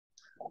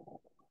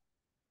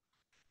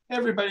Hey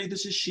everybody,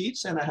 this is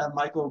Sheets, and I have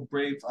Michael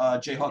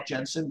Jayhawk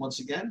Jensen once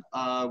again.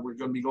 We're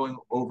going to be going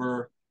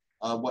over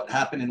what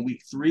happened in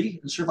week 3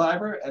 in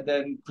Survivor, and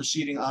then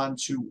proceeding on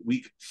to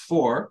week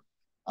 4.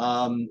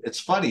 It's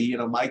funny,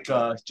 Mike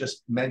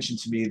just mentioned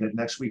to me that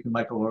next week we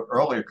might go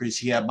earlier because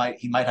he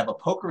might have a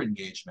poker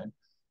engagement,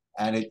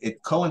 and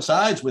it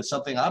coincides with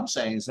something I'm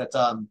saying is that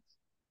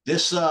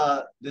this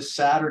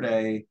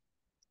Saturday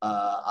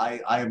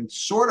I am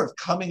sort of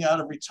coming out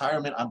of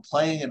retirement. I'm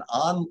playing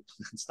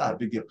it's not a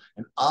big deal,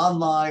 an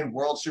online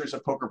World Series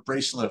of Poker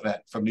bracelet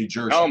event from New Oh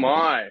Jersey.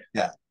 my.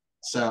 Yeah.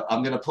 So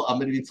I'm gonna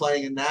be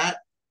playing in that.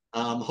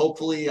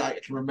 Hopefully I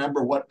can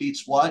remember what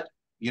beats what.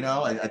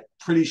 I'm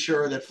pretty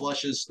sure that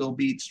flushes still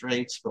beat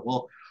straights, but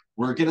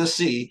we're gonna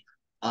see.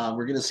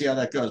 We're gonna see how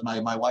that goes.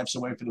 My wife's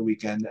away for the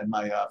weekend, and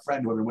my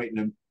friend who I've been waiting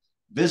to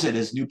visit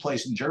his new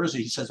place in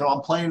Jersey. He says, "Oh,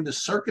 I'm playing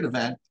this circuit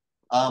event."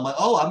 I'm like,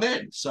 "Oh, I'm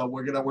in." So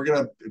I'm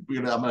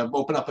gonna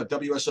open up a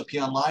WSOP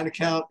online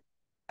account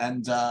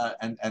and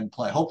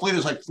play. Hopefully,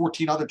 there's like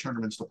 14 other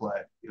tournaments to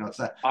play. It's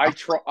that.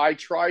 I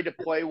tried to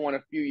play one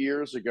a few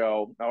years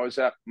ago. I was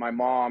at my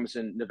mom's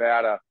in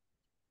Nevada.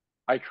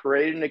 I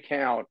created an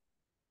account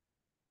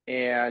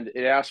and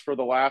it asked for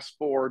the last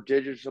four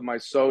digits of my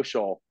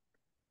social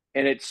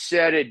and it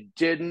said it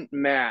didn't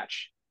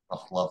match.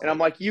 Oh, And I'm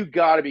lovely. like, you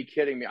got to be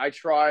kidding me. I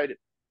tried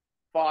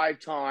five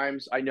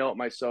times. I know what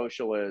my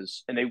social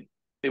is and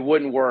they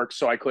wouldn't work,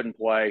 so I couldn't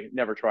play.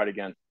 Never tried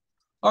again.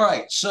 All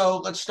right, so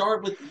let's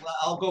start with.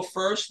 I'll go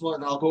first. Well,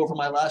 and I'll go over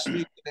my last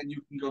week, and then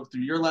you can go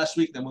through your last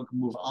week. Then we can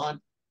move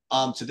on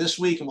to this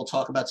week, and we'll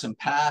talk about some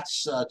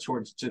paths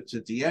towards to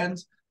the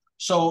end.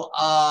 So,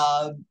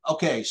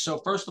 okay. So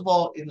first of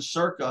all, in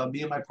Circa,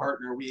 me and my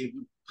partner, we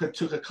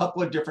took a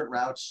couple of different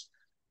routes.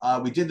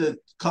 We did a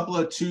couple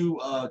of two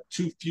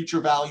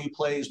future value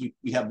plays.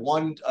 We had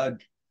one uh,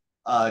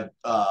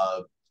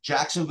 uh,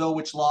 Jacksonville,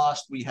 which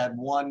lost. We had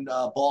one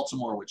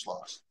Baltimore, which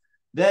lost.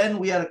 Then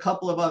we had a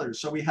couple of others.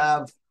 So we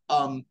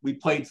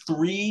played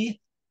three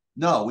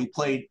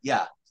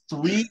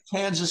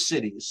Kansas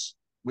Cities,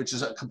 which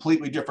is a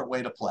completely different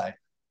way to play.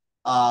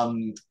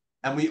 Um,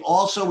 and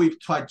we've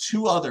tried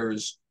two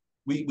others.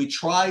 We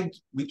tried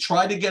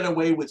to get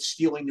away with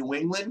stealing New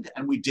England,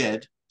 and we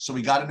did. So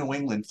we got a New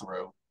England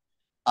through.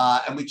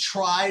 And we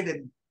tried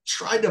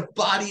to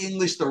body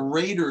English the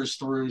Raiders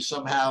through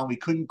somehow. We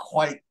couldn't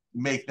quite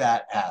make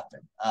that happen.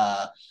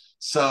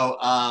 So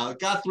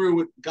got through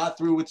with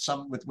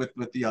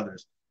the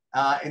others.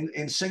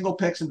 In single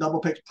picks and double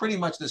picks, pretty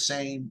much the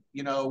same.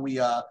 We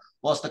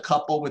lost a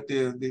couple with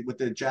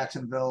the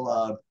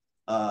Jacksonville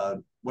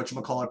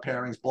whatchamacallit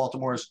pairings,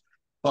 Baltimore's,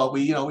 but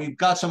we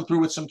got some through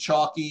with some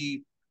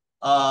chalky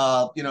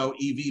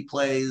EV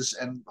plays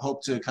and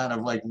hope to kind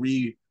of like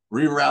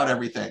reroute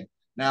everything.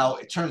 Now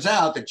it turns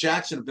out that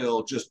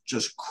Jacksonville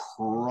just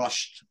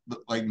crushed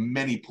like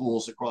many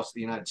pools across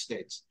the United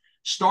States,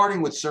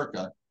 starting with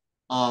Circa,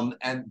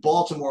 and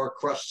Baltimore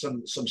crushed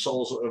some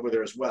souls over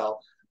there as well.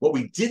 What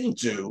we didn't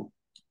do,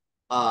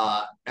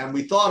 and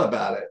we thought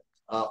about it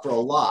for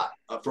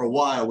a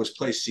while, was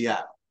play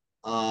Seattle.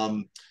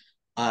 Um,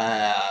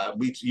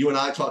 you and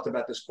I talked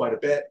about this quite a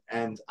bit,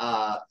 and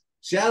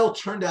Seattle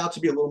turned out to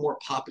be a little more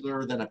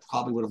popular than I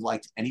probably would have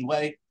liked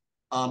anyway.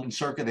 In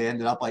Circa, they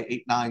ended up like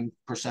 8-9%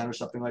 or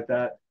something like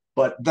that.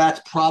 But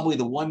that's probably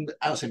the one,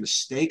 I don't say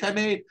mistake I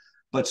made.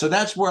 But so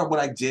that's what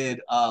I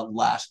did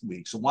last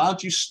week. So why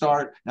don't you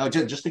start now,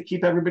 just to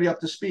keep everybody up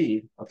to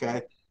speed,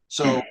 okay?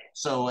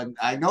 And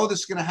I know this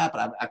is going to happen.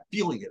 I'm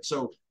feeling it.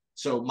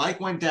 So Mike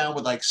went down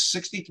with like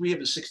 63 of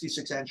the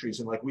 66 entries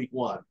in like week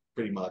 1,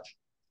 pretty much,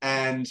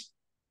 and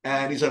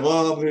he's like,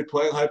 well, I'm going to be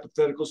playing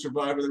hypothetical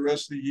survivor the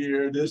rest of the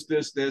year. This.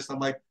 I'm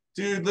like,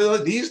 dude, those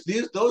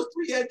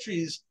 3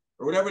 entries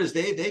or whatever it is,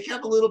 they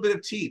have a little bit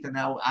of teeth. And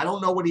now I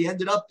don't know what he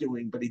ended up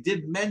doing, but he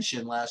did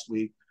mention last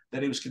week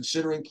that he was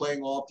considering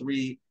playing all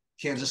 3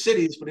 Kansas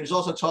Cities, but he was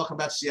also talking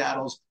about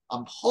Seattle's.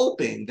 I'm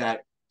hoping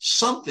that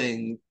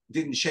something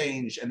didn't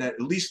change and that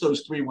at least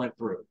those 3 went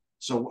through.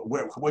 So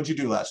what'd you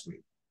do last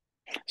week?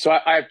 So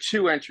I have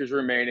two entries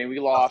remaining. We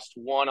lost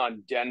one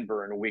on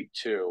Denver in week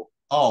two.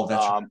 Oh,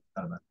 that's Um,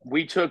 right.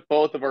 we took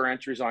both of our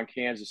entries on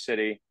Kansas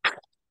City.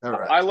 All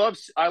right.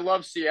 I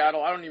love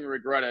Seattle. I don't even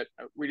regret it.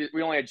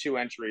 We only had two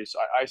entries.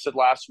 I said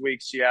last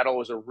week Seattle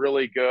was a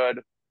really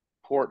good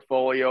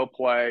portfolio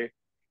play.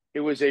 It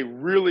was a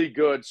really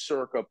good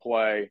Circa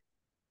play,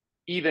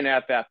 even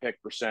at that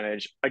pick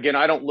percentage. Again,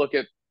 I don't look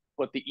at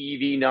what the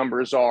EV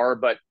numbers are,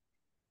 but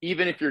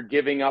even if you're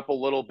giving up a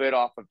little bit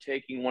off of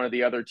taking one of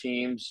the other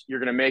teams, you're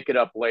going to make it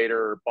up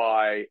later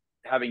by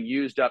having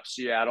used up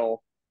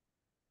Seattle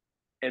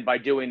and by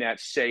doing that,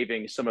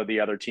 saving some of the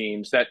other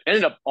teams that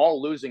ended up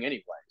all losing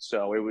anyway.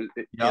 So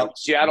Yep.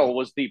 Seattle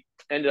was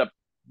ended up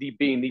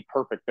being the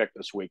perfect pick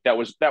this week. That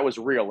was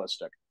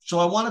realistic. So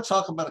I want to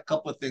talk about a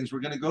couple of things.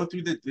 We're going to go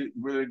through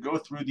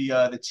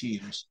the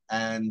teams,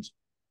 and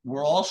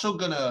we're also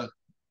going to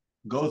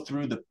go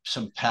through the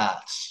some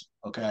paths.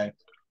 Okay,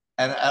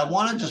 and I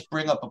want to just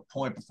bring up a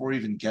point before we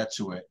even get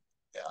to it.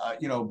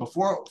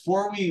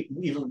 Before we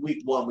even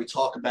week 1, we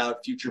talk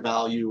about future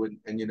value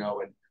and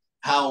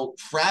how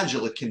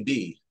fragile it can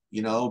be,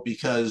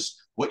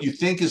 because what you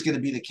think is going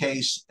to be the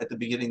case at the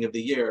beginning of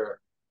the year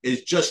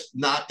is just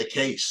not the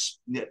case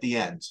at the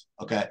end.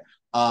 Okay.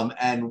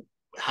 And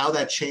how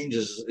that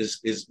changes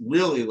is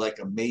really like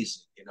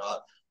amazing.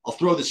 I'll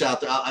throw this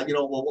out there.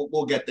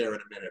 We'll get there in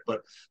a minute,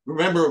 but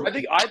remember,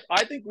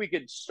 I think we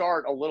could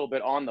start a little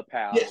bit on the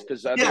yeah, paths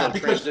because I think yeah, it'll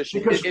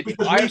transition.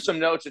 I have some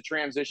notes that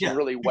transition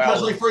really well.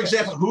 Because, like, for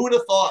example, who would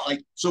have thought,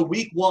 like, so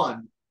week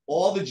one,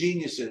 all the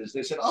geniuses,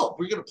 they said, oh,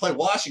 we're going to play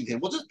Washington.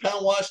 We'll just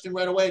pound Washington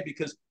right away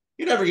because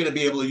you're never going to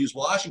be able to use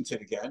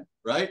Washington again,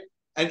 right?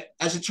 And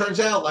as it turns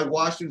out, like,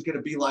 Washington's going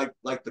to be like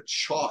the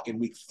chalk in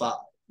week 5.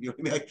 You know what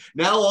I mean? Like,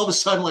 now all of a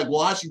sudden, like,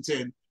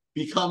 Washington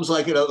becomes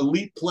like an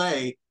elite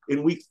play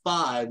in week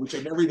 5, which I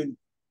never even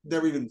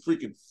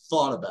freaking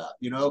thought about,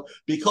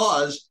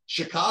 because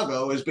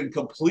Chicago has been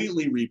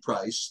completely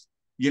repriced,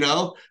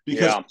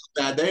 because of how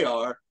bad they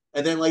are.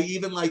 And then, like,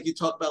 even like you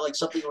talk about like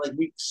something like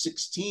week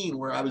 16,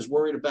 where I was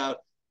worried about,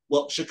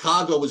 well,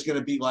 Chicago was going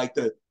to be like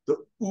the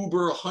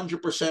uber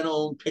 100%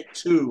 owned pick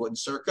 2 and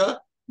circa.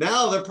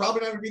 Now they're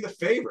probably not going to be the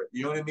favorite.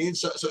 You know what I mean?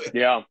 So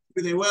yeah,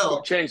 they will.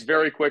 It changed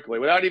very quickly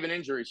without even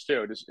injuries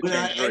too. Just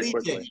without very anything,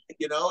 quickly.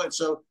 And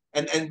so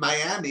and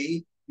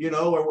Miami,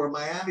 where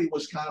Miami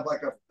was kind of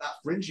like a not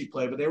fringy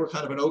play, but they were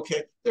kind of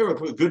they were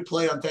a good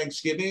play on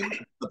Thanksgiving,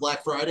 the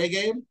Black Friday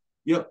game.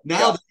 Now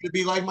they're going to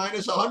be like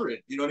minus 100.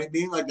 You know what I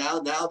mean? Like now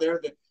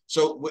they're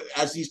so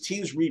as these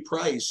teams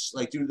reprice,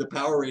 like due to the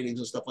power ratings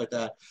and stuff like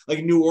that,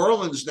 like New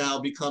Orleans now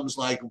becomes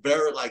like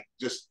very like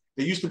just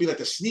they used to be like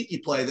a sneaky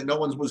play that no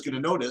one was going to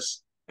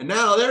notice, and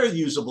now they're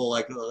usable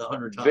like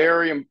 100 times.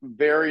 Very,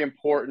 very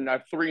important. I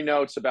have 3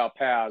 notes about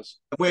Paz.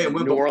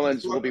 New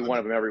Orleans will be one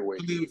of them every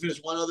week. We finish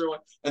one other one,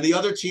 and the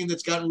other team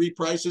that's gotten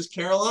repriced is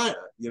Carolina.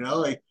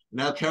 Like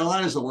now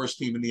Carolina is the worst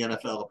team in the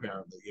NFL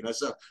apparently.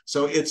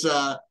 So it's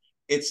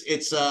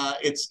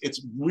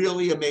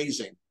really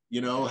amazing.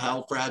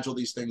 How fragile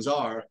these things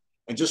are.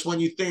 And just when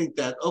you think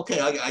that,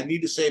 okay, I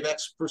need to save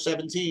X for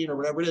 17 or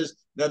whatever it is,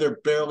 now they're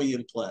barely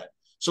in play.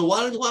 So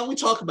why don't we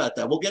talk about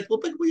that? We'll pick,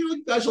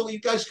 you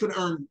guys could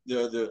earn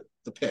the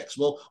picks.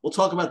 We'll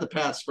talk about the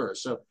paths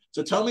first.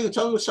 So tell me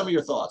what some of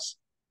your thoughts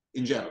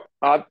in general.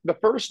 The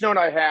first note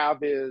I have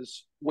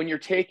is when you're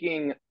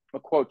taking a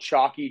quote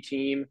chalky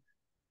team,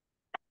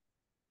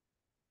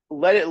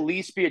 let it at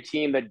least be a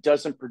team that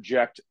doesn't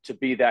project to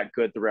be that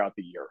good throughout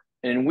the year.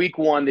 And in week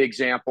 1, the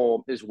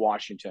example is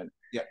Washington.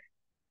 Yeah.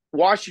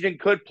 Washington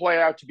could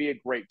play out to be a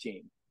great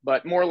team,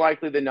 but more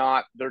likely than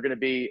not, they're going to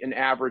be an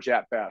average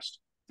at best.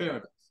 Fair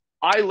enough.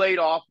 I laid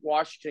off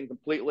Washington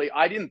completely.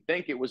 I didn't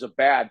think it was a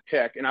bad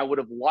pick, and I would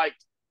have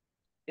liked,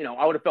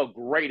 I would have felt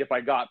great if I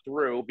got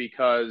through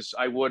because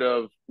I would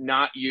have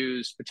not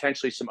used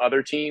potentially some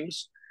other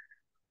teams.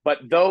 But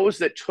those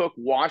that took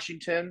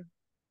Washington,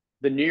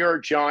 the New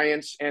York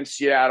Giants and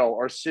Seattle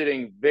are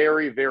sitting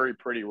very, very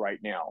pretty right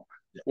now.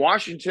 Yeah.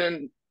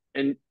 Washington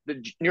and the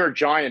New York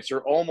Giants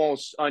are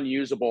almost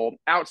unusable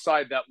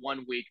outside that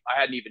 1 week. I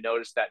hadn't even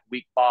noticed that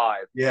week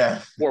 5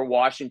 for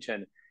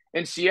Washington.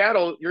 In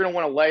Seattle, you're going to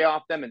want to lay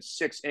off them in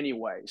 6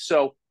 anyway.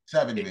 So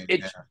 7,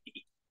 maybe.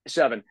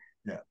 7.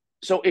 Yeah.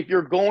 So if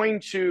you're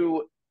going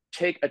to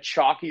take a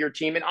chalkier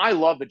team, and I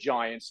love the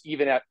Giants,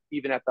 even at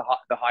the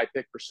high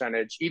pick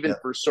percentage, even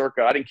for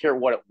circa, I didn't care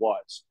what it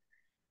was,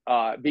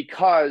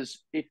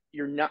 because if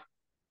you're not,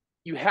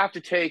 you have to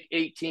take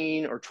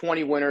 18 or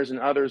 20 winners, and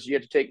others you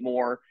have to take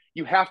more.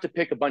 You have to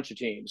pick a bunch of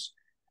teams.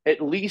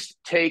 At least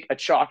take a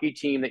chalky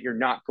team that you're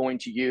not going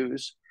to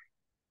use.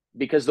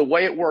 Because the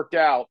way it worked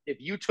out, if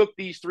you took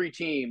these 3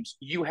 teams,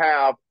 you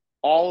have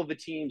all of the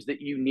teams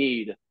that you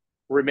need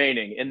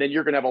remaining. And then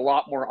you're going to have a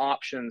lot more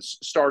options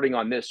starting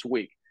on this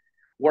week.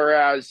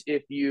 Whereas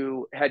if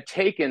you had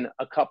taken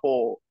a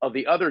couple of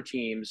the other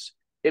teams,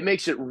 it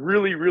makes it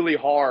really, really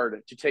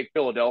hard to take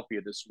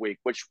Philadelphia this week,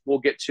 which we'll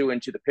get to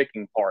into the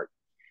picking part.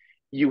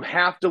 You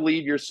have to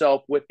leave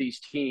yourself with these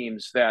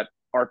teams that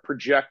are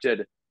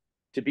projected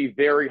to be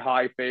very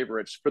high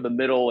favorites for the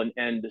middle and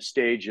end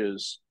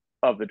stages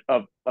of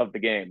the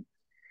game.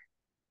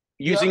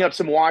 Using up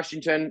some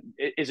Washington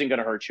isn't going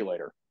to hurt you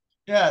later.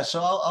 Yeah,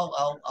 so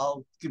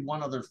I'll give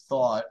one other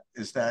thought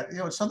is that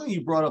it's something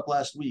you brought up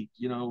last week.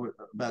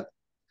 About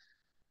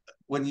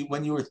when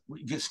you were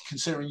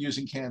considering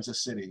using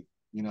Kansas City.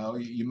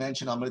 You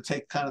mentioned I'm going to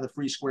take kind of the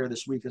free square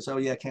this week. It's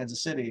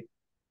Kansas City,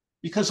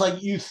 because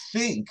like you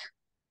think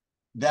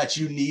that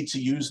you need to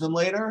use them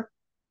later.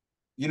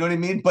 You know what I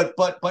mean?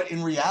 But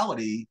in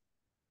reality,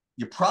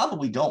 you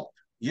probably don't.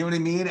 You know what I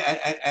mean?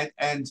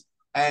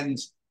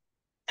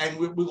 And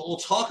we'll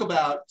talk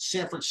about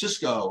San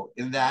Francisco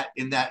in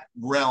that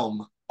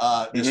realm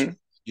this week,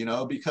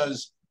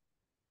 because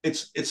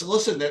it's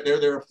listen,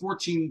 they're a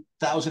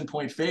 14,000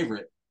 point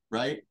favorite,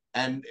 right?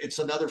 And it's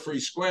another free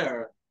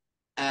square.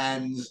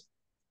 And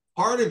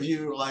part of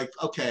you like,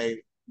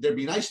 okay, they'd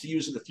be nice to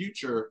use in the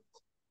future.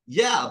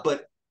 Yeah,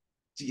 but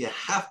do you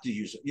have to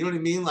use it? You know what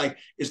I mean? Like,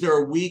 is there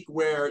a week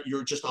where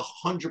you're just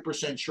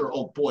 100% sure?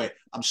 Oh boy,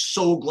 I'm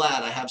so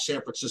glad I have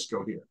San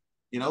Francisco here.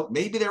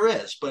 Maybe there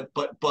is, but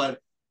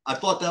I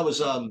thought that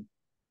was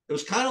it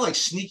was kind of like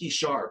sneaky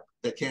sharp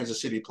that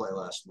Kansas City play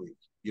last week,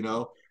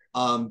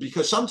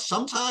 because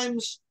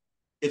sometimes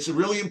it's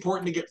really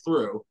important to get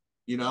through,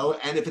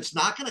 and if it's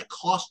not going to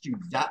cost you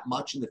that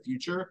much in the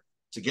future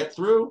to get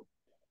through,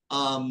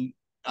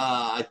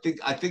 I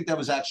think that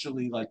was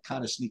actually like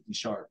kind of sneaky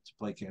sharp to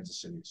play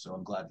Kansas City. So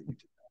I'm glad that you did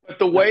that. But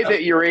the way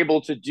that you're able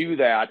to do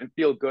that and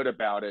feel good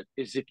about it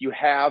is if you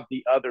have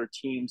the other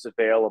teams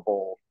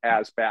available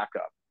as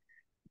backup.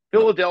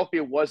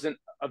 Philadelphia wasn't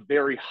a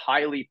very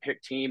highly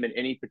picked team in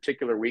any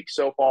particular week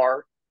so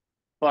far,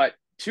 but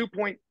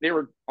they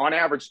were on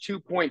average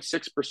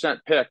 2.6%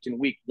 picked in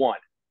week 1.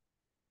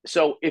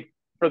 So if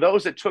for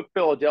those that took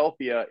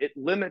Philadelphia, it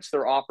limits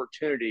their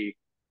opportunity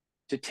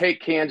to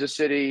take Kansas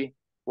City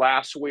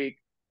last week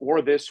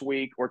or this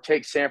week, or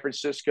take San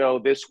Francisco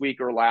this week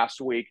or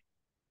last week,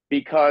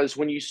 because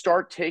when you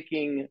start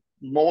taking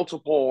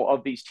multiple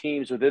of these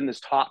teams within this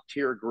top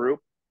tier group,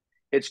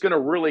 it's going to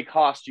really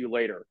cost you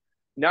later.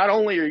 Not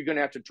only are you going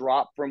to have to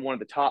drop from one of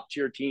the top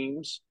tier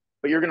teams,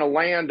 but you're going to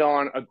land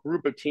on a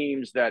group of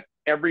teams that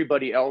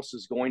everybody else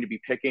is going to be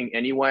picking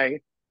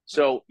anyway.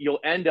 So you'll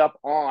end up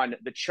on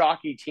the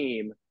chalky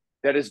team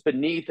that is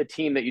beneath a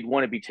team that you'd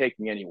want to be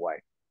taking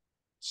anyway.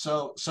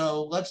 So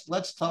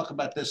let's talk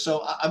about this.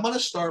 So I'm going to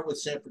start with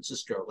San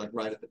Francisco, like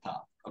right at the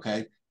top.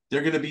 Okay,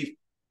 they're going to be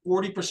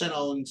 40%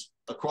 owned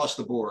across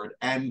the board,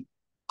 and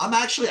I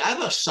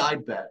have a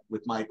side bet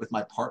with my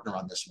partner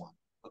on this one.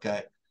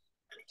 Okay,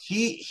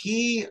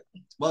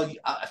 well,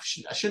 I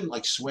shouldn't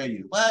like sway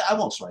you. Well, I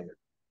won't sway you.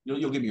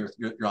 You'll give me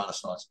your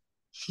honest thoughts.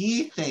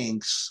 He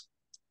thinks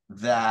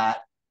that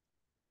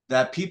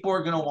people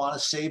are going to want to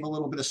save a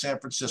little bit of San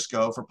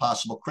Francisco for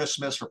possible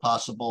Christmas, for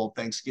possible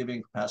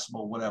Thanksgiving, for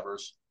possible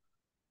whatever's,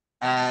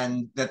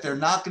 and that they're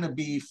not going to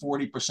be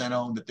 40%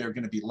 owned, that they're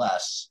going to be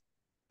less.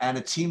 And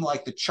a team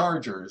like the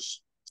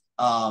Chargers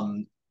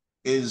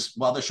is,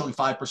 while they're showing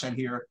 5%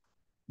 here,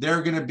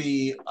 they're going to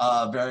be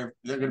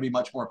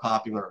much more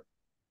popular.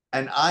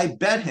 And I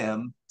bet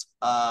him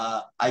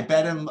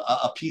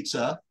a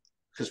pizza,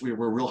 because we're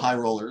real high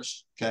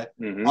rollers. Okay.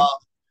 Mm-hmm.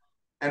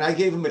 And I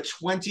gave him a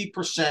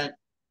 20%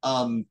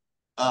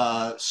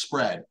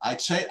 spread. I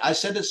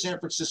said that San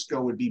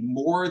Francisco would be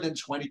more than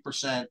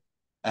 20%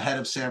 ahead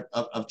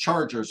of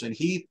Chargers, and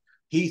he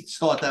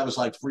thought that was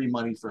like free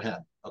money for him.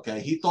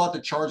 Okay, he thought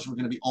the Chargers were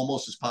going to be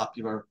almost as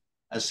popular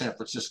as San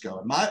Francisco.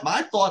 And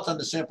my thoughts on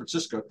the San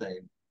Francisco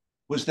thing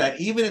was that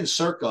even in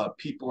Circa,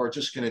 people are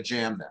just going to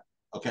jam them.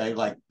 Okay,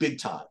 like big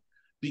time,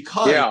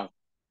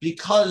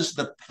 because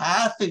the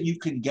path that you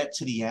can get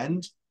to the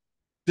end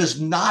does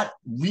not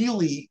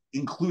really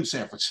include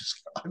San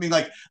Francisco. I mean,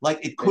 like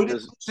it could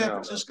include San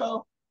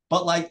Francisco,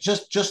 but like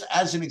just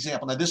as an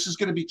example. Now, this is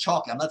going to be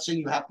chalky. I'm not saying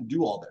you have to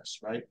do all this,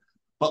 right?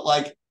 But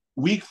like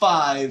week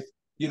 5,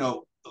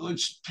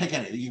 let's pick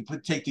anything. You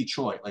can take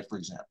Detroit, like for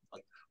example.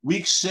 Like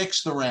week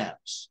 6, the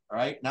Rams. All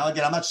right. Now,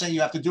 again, I'm not saying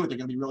you have to do it. They're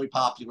going to be really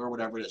popular or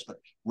whatever it is, but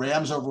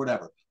Rams over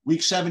whatever.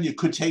 Week 7, you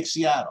could take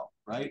Seattle,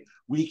 right?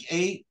 Week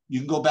 8, you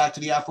can go back to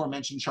the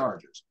aforementioned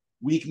Chargers.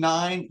 Week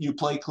 9, you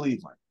play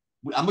Cleveland.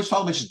 I'm just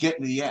talking about just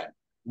getting to the end.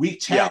 Week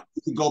 10,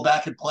 you can go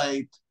back and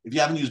play. If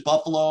you haven't used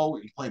Buffalo,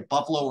 you can play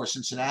Buffalo or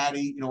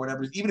Cincinnati,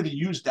 whatever. Even if you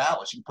use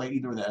Dallas, you can play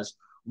either of those.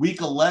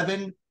 Week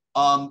 11,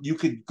 you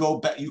could go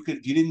back.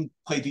 If you didn't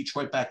play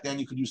Detroit back then,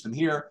 you could use them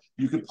here.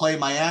 You could play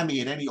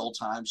Miami at any old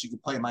time, so you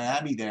could play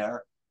Miami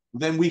there.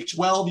 Then week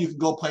 12, you can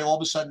go play. All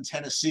of a sudden,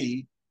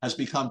 Tennessee has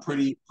become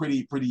pretty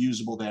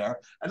usable there.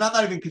 And I'm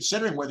not even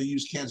considering whether you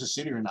use Kansas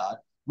City or not.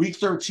 Week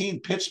 13,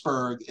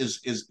 Pittsburgh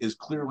is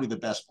clearly the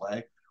best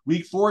play.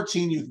 Week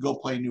 14, you can go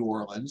play New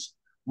Orleans.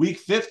 Week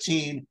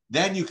 15,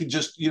 then you can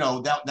just,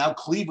 now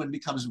Cleveland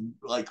becomes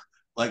like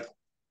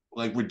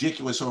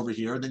ridiculous over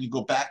here. Then you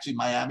go back to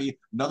Miami,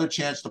 another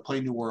chance to play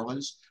New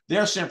Orleans.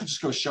 There, San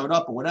Francisco showed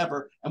up or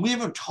whatever. And we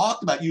haven't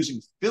talked about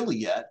using Philly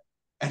yet.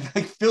 And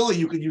like Philly,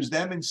 you could use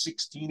them in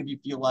 16 if you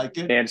feel like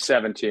it. And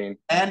 17.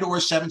 And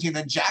or 17.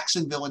 Then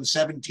Jacksonville in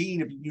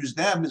 17, if you use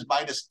them, is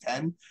minus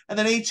 10. And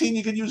then 18,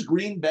 you can use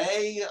Green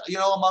Bay,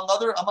 among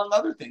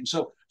other things.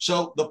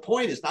 So the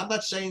point is, I'm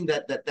not saying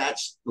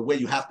that's the way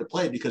you have to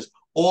play, because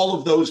all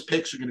of those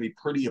picks are going to be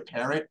pretty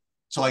apparent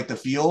to like the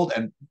field,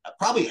 and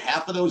probably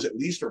half of those at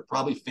least are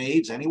probably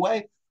fades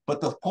anyway.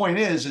 But the point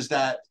is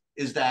that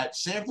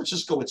San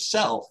Francisco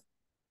itself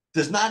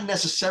does not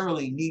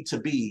necessarily need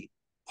to be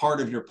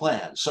part of your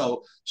plan.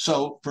 So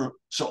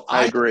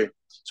I agree.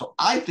 So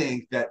I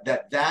think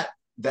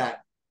that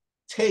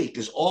take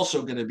is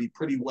also going to be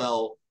pretty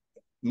well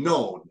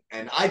known,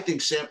 and I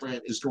think San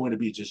Fran is going to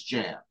be just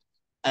jammed.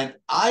 And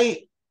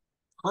I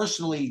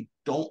personally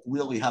don't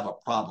really have a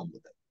problem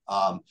with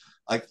it.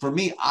 Like for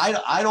me,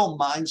 I don't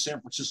mind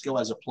San Francisco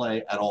as a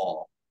play at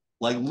all.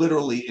 Like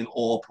literally in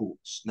all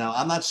pools. Now,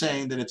 I'm not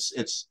saying that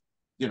it's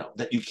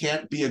that you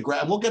can't be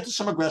aggressive. We'll get to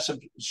some aggressive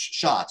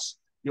shots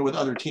with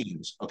other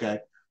teams. Okay.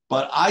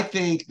 But I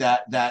think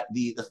that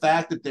the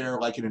fact that they're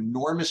like an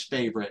enormous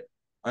favorite,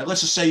 all right,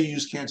 let's just say you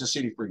use Kansas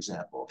City, for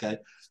example, okay?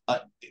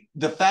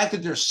 The fact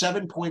that they're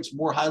 7 points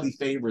more highly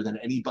favored than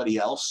anybody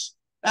else,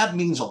 that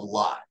means a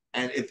lot.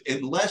 And if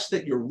unless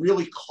that you're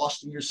really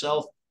costing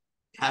yourself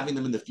having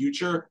them in the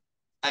future,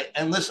 I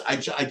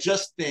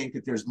just think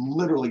that there's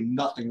literally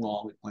nothing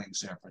wrong with playing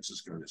San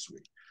Francisco this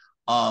week.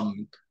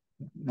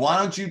 Why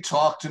don't you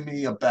talk to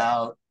me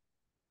about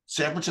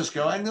San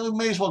Francisco? And we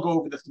may as well go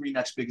over the three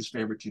next biggest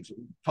favorite teams.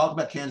 Talk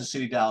about Kansas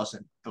City, Dallas,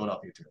 and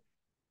Philadelphia too.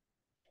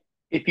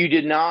 If you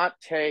did not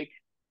take,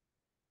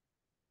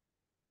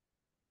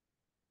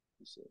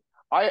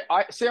 San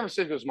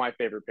Francisco was my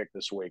favorite pick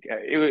this week.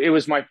 It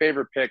was my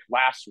favorite pick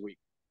last week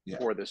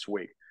for this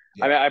week.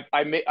 Yeah.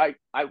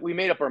 We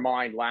made up our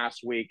mind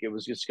last week. It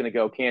was just going to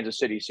go Kansas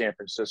City, San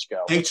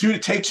Francisco.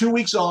 Take 2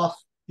 weeks off.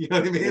 You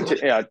know what I mean?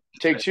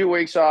 Take 2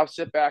 weeks off,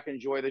 sit back,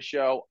 enjoy the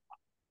show.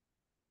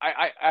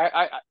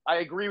 I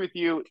agree with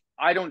you.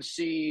 I don't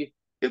see.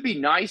 It'd be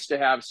nice to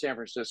have San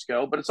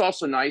Francisco, but it's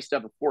also nice to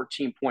have a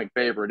 14-point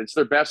favorite. It's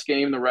their best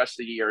game the rest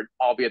of the year,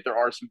 albeit there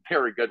are some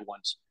very good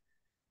ones.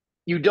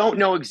 You don't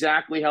know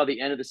exactly how the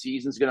end of the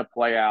season is going to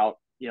play out.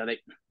 You know,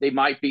 they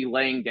might be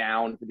laying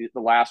down for the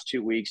last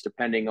 2 weeks,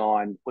 depending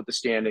on what the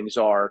standings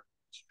are.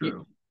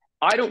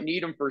 I don't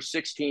need them for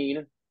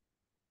 16.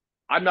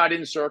 I'm not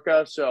in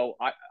Circa, so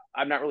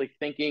I'm not really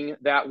thinking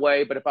that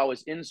way. But if I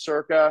was in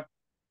Circa,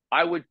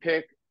 I would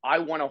pick. I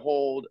want to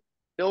hold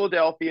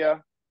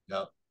Philadelphia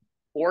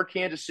or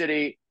Kansas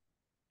City,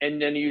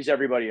 and then use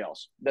everybody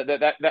else.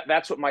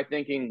 That's what my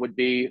thinking would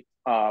be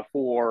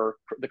for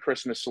the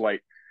Christmas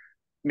slate.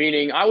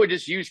 Meaning, I would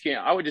just use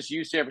San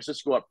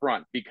Francisco up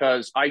front,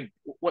 because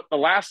the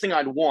last thing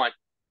I'd want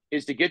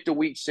is to get to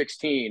week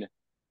 16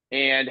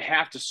 and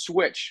have to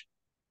switch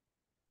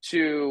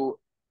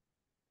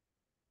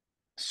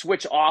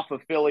off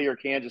of Philly or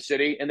Kansas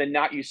City and then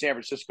not use San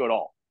Francisco at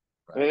all.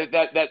 Right.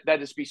 That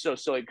just be so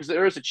silly, because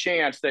there is a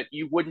chance that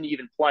you wouldn't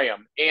even play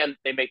them and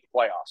they make the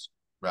playoffs.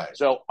 Right.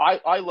 So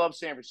I love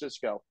San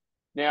Francisco.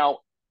 Now,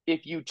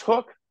 if you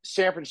took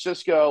San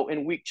Francisco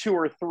in week 2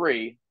 or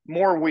 3,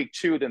 more week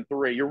 2 than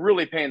 3, you're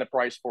really paying the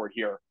price for it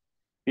here,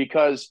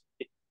 because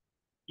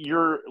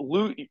you're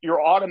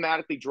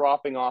automatically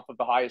dropping off of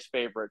the highest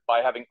favorite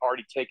by having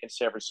already taken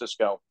San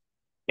Francisco.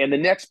 And the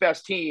next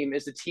best team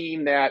is the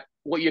team that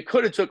you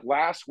could have took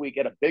last week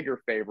at a bigger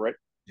favorite,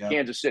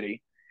 Kansas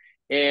City.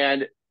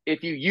 And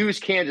if you use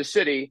Kansas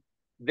City,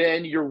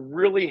 then you're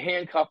really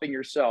handcuffing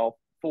yourself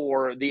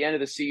for the end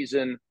of the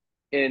season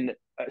in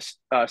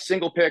a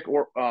single pick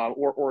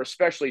or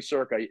especially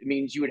Circa. It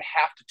means you would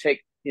have to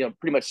take,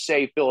 pretty much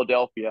save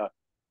Philadelphia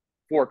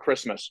for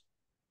Christmas.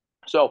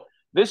 So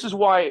this is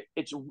why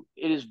it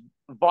is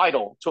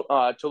vital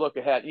to look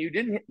ahead. And you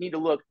didn't need to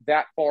look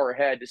that far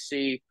ahead to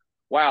see,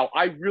 wow,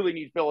 I really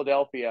need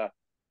Philadelphia.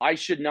 I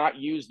should not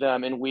use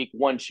them in week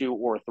 1, 2,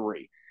 or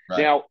 3.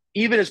 Right. Now,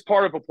 even as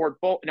part of a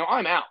portfolio, now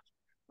I'm out.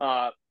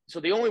 So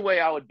the only way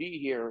I would be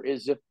here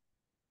is if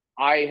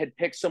I had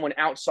picked someone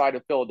outside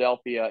of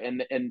Philadelphia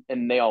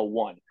and they all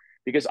won,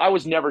 because I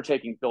was never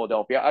taking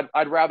Philadelphia.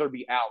 I'd rather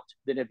be out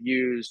than have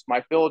used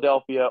my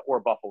Philadelphia or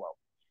Buffalo.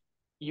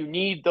 You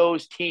need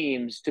those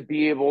teams to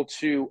be able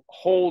to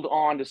hold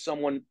on to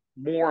someone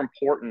more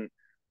important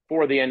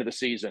for the end of the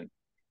season.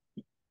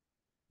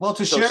 Well,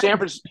 to share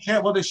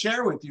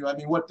with you, I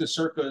mean, what the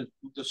circa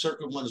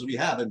ones we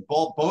have, and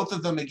both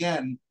of them,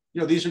 again,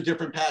 these are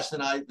different paths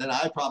than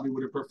I probably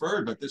would have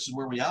preferred, but this is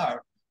where we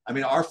are. I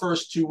mean, our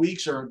first 2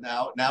 weeks are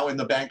now in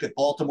the bank at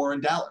Baltimore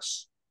and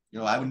Dallas.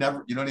 I would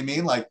never, you know what I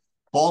mean? Like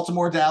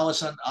Baltimore,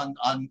 Dallas on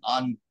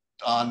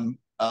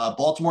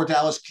Baltimore,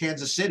 Dallas,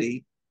 Kansas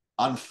City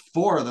on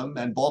 4 of them,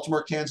 and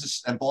Baltimore,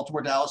 Kansas, and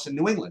Baltimore, Dallas, and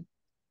New England.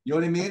 You know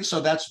what I mean? So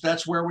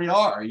that's where we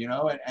are,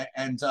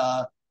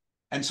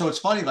 and so it's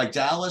funny, like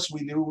Dallas,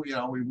 we knew, we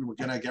were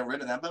going to get rid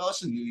of them, but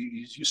listen,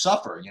 you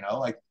suffer,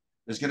 like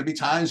there's going to be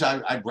times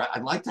I'd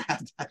like to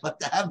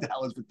have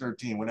Dallas for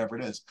 13, whatever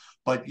it is,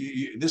 but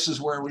this is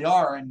where we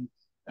are.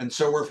 And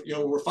so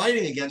we're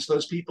fighting against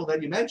those people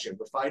that you mentioned.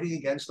 We're fighting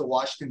against the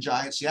Washington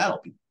Giants, Seattle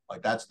people.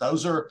 Like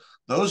those are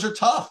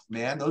tough,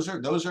 man. Those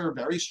are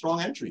very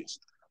strong entries.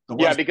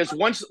 Because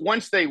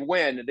once they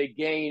win, they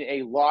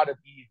gain a lot of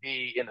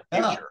EV in the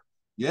future.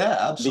 Yeah,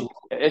 absolutely.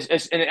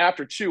 And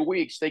after 2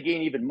 weeks, they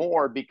gain even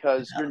more,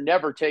 because you're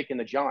never taking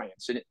the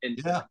Giants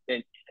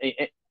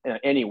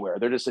anywhere.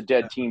 They're just a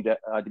dead team to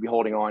be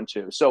holding on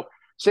to. So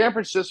San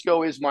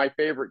Francisco is my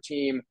favorite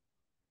team.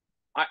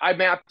 I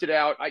mapped it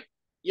out.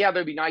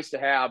 They'd be nice to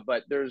have,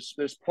 but there's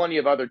plenty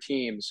of other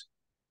teams.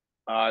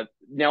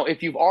 Now,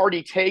 if you've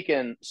already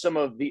taken some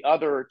of the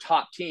other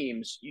top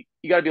teams,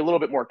 you got to be a little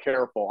bit more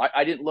careful.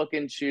 I didn't look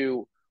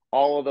into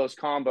all of those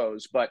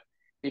combos, but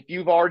if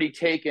you've already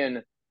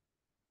taken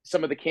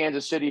some of the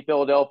Kansas City,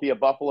 Philadelphia,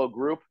 Buffalo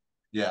group,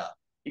 you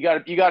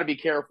got to be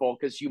careful,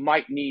 because you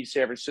might need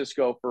San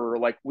Francisco for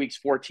like weeks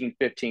 14,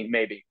 15,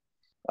 maybe.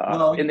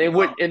 And they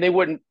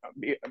wouldn't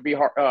be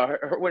hard,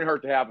 it wouldn't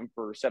hurt to have them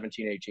for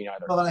 17, 18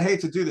 either. Well, and I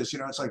hate to do this,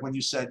 it's like when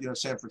you said,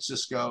 San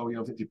Francisco,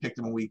 if you picked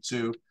them in week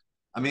 2,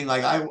 I mean,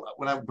 like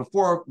when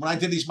I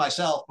did these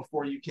myself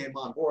before you came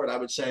on board, I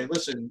would say,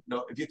 listen,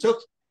 if you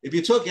took if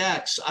you took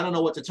X, I don't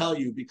know what to tell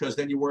you because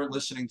then you weren't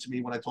listening to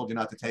me when I told you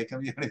not to take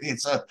him. You know what I mean?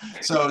 So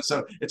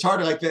it's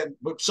hard to like that.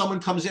 But someone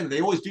comes in,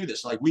 they always do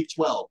this. Like week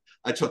 12,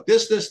 I took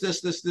this.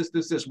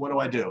 What do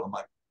I do? I'm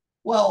like,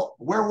 well,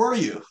 where were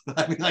you?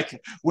 I mean,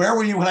 like, where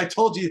were you when I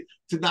told you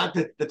to not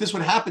that this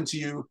would happen to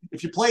you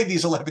if you played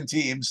these 11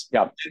 teams?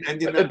 Yeah,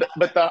 and you know,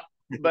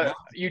 but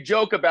you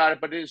joke about it,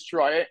 but it is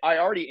true. I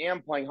already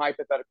am playing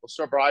hypothetical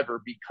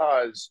survivor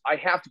because I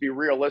have to be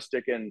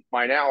realistic in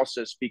my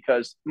analysis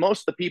because most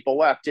of the people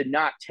left did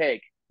not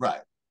take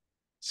right.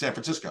 San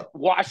Francisco,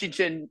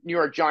 Washington, New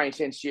York Giants,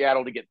 and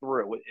Seattle to get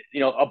through. You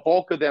know, a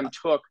bulk of them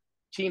took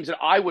teams that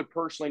I would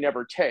personally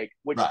never take,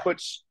 which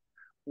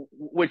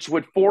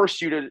would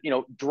force you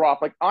to,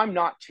 drop. Like I'm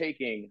not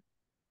taking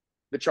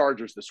the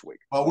Chargers this week.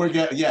 Well,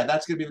 that's going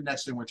to be the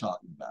next thing we're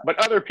talking about. But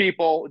other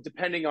people,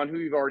 depending on who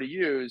you've already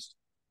used,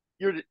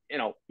 you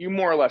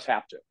more or less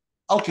have to.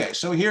 Okay,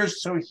 so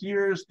here's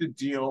the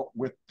deal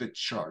with the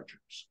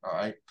Chargers. All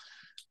right,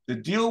 the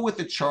deal with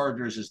the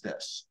Chargers is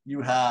this: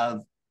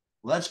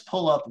 let's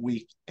pull up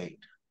week 8.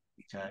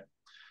 Okay,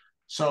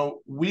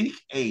 so week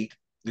 8,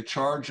 the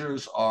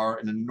Chargers are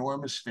an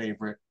enormous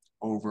favorite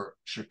over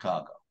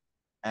Chicago,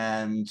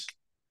 and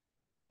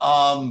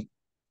at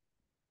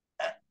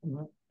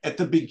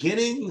the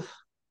beginning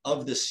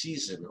of the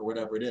season or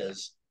whatever it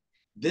is,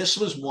 this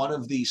was one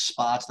of the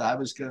spots that I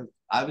was going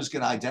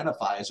to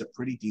identify as a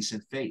pretty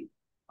decent fade.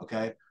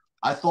 Okay,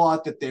 I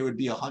thought that they would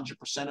be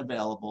 100%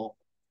 available,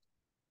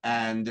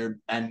 and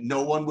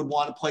no one would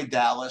want to play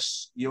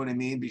Dallas. You know what I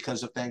mean,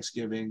 because of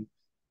Thanksgiving,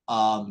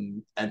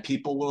 and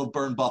people will have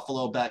burned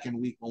Buffalo back in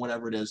week or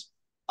whatever it is,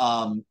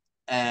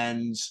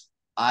 and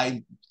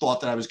I thought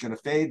that I was going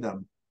to fade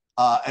them.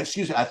 I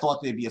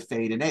thought they'd be a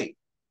fade in 8.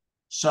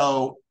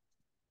 So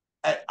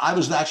I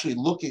was actually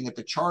looking at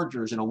the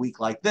Chargers in a week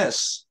like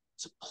this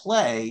to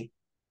play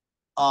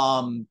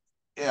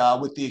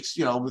with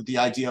the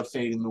idea of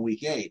fading the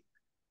week 8.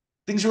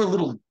 Things are a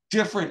little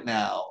different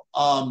now.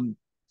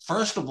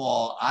 First of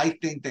all, I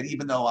think that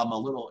even though I'm a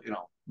little,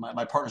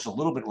 my partner's a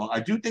little bit wrong, I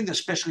do think that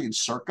especially in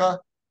Circa,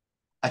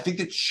 I think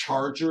the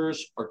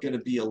Chargers are going to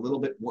be a little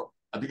bit more,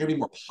 I think they're going to be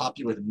more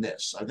popular than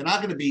this. They're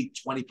not going to be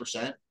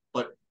 20%,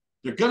 but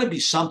they're going to be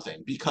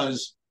something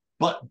because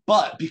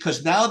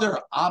now there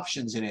are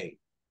options in 8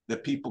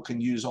 that people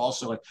can use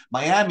also. Like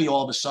Miami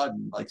all of a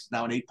sudden, like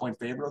now an 8-point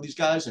favorite of these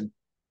guys, and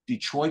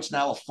Detroit's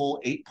now a full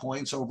 8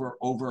 points over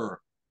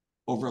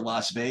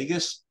Las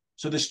Vegas.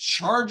 So this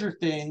Charger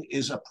thing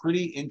is a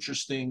pretty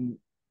interesting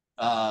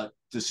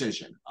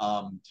decision.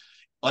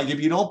 Like if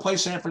you don't play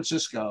San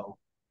Francisco,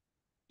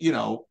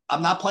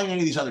 I'm not playing any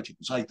of these other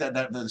teams like that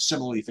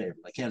similarly favored.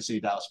 I can't see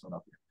Dallas,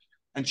 Philadelphia,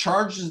 and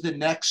Chargers the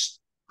next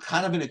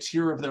kind of in a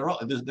tier of their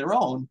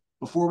own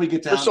before we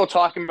get down. We're still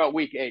talking about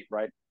week 8,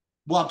 right?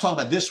 Well, I'm talking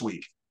about this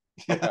week.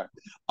 Okay.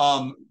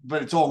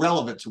 But it's all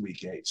relevant to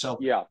week 8. So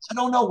yeah, I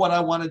don't know what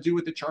I want to do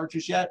with the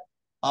Chargers yet.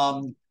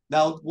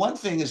 Now, one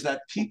thing is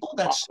that people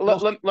that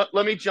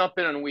let me jump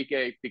in on week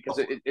 8 because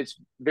it's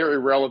very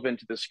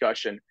relevant to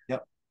discussion.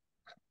 Yep.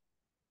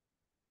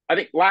 I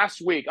think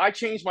last week I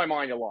changed my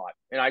mind a lot,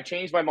 and I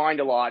changed my mind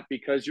a lot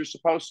because you're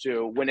supposed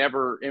to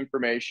whenever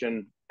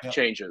information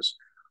changes.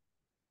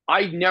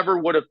 I never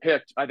would have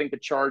picked, I think, the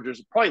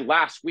Chargers. Probably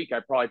last week,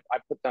 I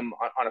put them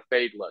on a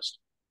fade list.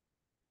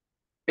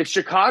 If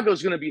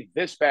Chicago's going to be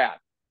this bad,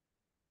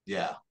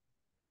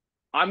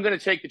 I'm going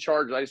to take the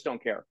Chargers. I just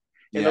don't care.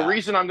 And the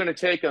reason I'm going to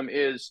take them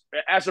is,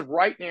 as of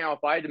right now,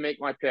 if I had to make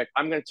my pick,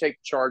 I'm going to take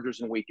the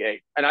Chargers in week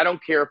 8. And I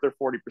don't care if they're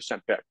 40%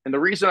 pick. And the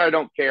reason I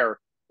don't care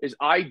is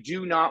I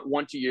do not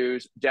want to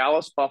use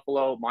Dallas,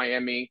 Buffalo,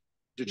 Miami,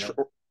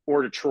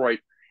 or Detroit.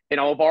 And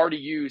I've already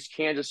used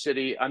Kansas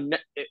City.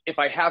 If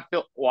I have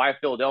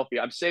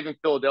Philadelphia, I'm saving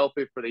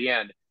Philadelphia for the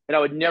end. And I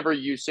would never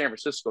use San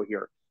Francisco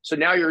here. So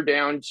now you're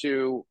down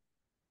to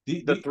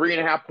the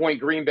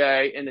 3.5-point Green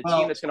Bay and the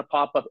team that's going to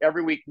pop up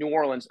every week, New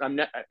Orleans.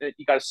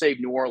 You got to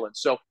save New Orleans.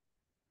 So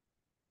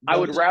I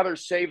would rather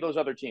save those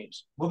other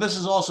teams. Well, this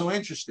is also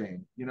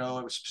interesting,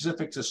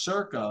 specific to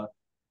Circa.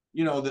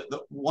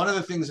 One of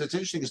the things that's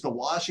interesting is the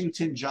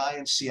Washington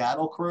Giants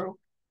Seattle crew.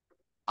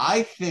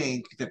 I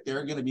think that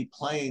they're going to be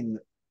playing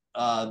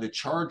the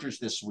Chargers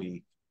this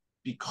week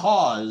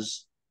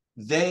because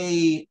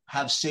they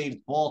have saved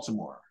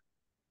Baltimore.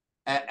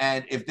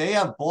 And if they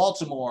have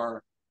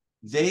Baltimore,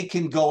 they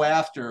can go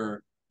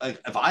after,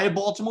 like, if I had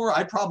Baltimore,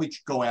 I'd probably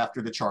go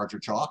after the Charger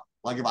chalk.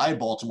 Like if I had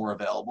Baltimore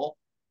available.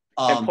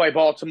 And play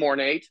Baltimore in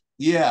 8.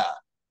 Yeah.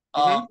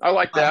 I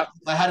like that.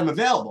 I had him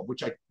available,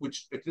 which at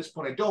this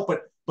point I don't,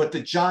 but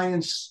the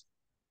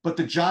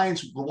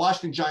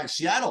Washington Giants,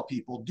 Seattle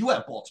people do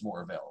have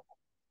Baltimore available,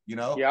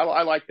 Yeah,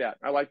 I like that.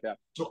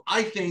 So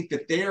I think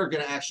that they are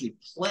going to actually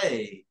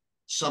play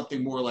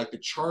something more like the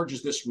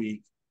Chargers this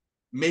week,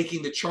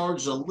 making the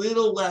Chargers a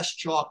little less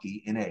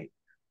chalky in 8.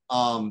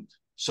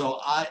 So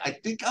I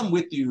think I'm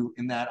with you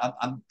in that.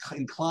 I'm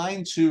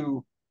inclined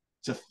to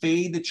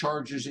fade the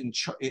Chargers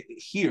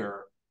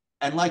here.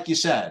 And like you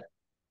said,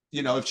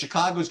 if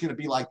Chicago is going to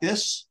be like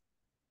this,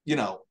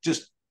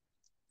 just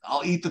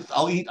I'll eat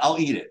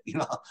it.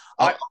 I'll,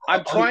 I'm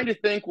I'll trying to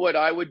think what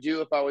I would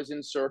do if I was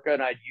in Circa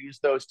and I'd use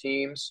those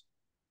teams.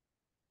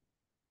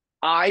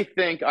 I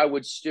think I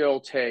would still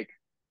take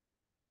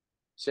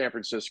San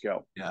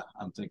Francisco. yeah,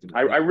 I'm thinking.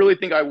 I really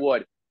think I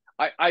would.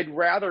 I'd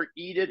rather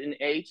eat it in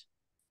 8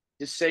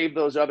 to save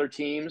those other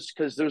teams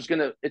because it's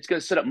gonna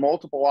set up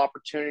multiple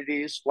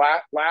opportunities.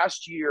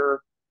 Last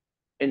year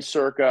in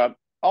Circa,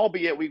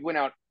 albeit we went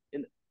out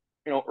in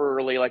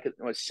early, like it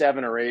was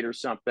 7 or 8 or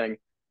something.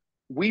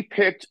 We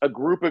picked a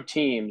group of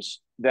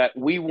teams that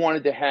we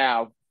wanted to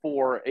have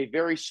for a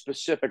very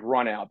specific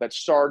run out that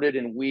started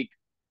in week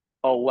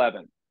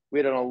 11. We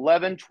had an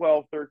 11,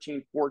 12,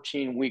 13,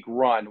 14 week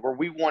run where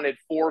we wanted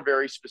 4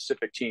 very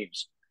specific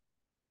teams.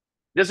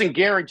 Doesn't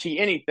guarantee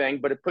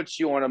anything, but it puts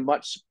you on a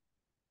much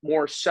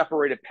more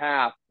separated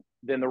path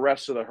than the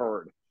rest of the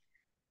herd.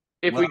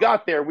 If Well, we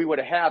got there, we would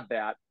have had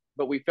that,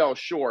 but we fell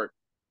short.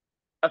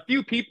 A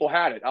few people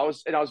had it. I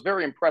was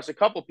very impressed. A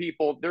couple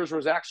people, theirs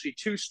was actually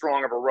too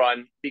strong of a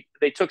run.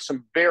 They took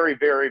some very,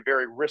 very,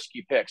 very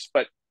risky picks,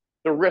 but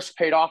the risk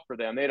paid off for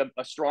them. They had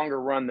a stronger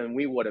run than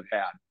we would have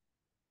had.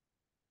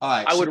 all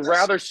right. I So would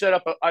rather set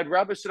up. I'd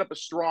rather set up a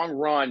strong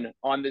run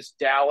on this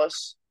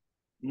Dallas,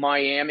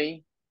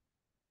 Miami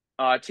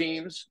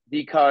teams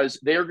because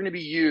they're going to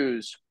be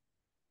used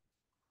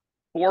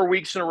 4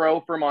 weeks in a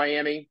row for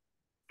Miami,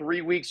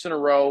 3 weeks in a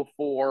row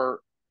for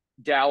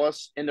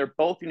Dallas, and they're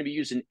both going to be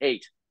used in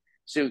 8.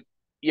 So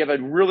you have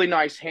a really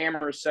nice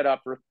hammer set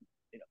up for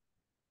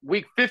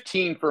week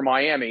 15 for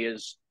Miami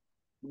is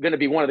going to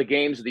be one of the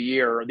games of the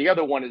year. The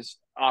other one is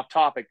off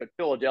topic, but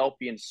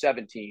Philadelphia in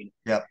 17.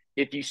 yeah.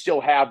 If you still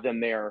have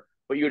them there,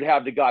 but you'd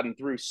have to gotten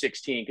through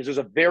 16 because there's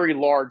a very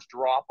large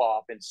drop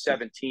off in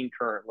 17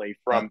 currently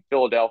from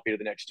Philadelphia to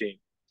the next team.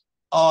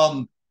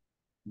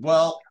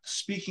 Well,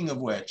 speaking of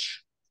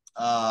which,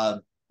 we're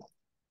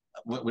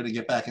going to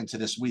get back into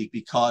this week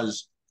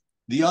because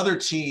the other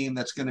team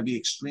that's going to be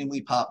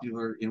extremely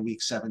popular in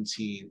week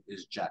 17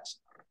 is Jackson.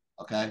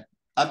 Okay.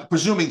 I'm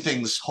presuming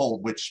things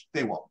hold, which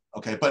they won't.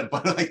 Okay. But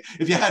like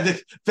if you had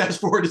to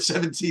fast forward to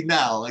 17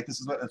 now, like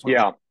that's what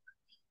Yeah.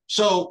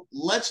 So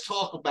let's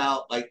talk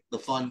about like the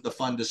fun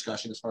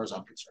discussion as far as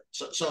I'm concerned.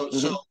 So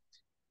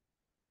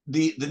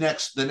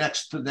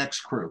the next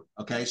crew.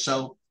 Okay.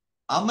 So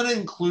I'm going to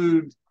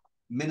include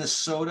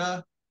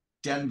Minnesota,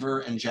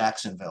 Denver, and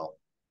Jacksonville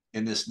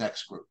in this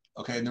next group.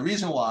 Okay. And the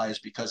reason why is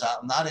because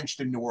I'm not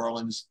interested in New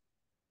Orleans.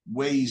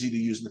 Way easy to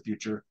use in the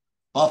future.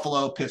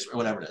 Buffalo, Pittsburgh,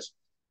 whatever it is.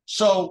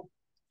 So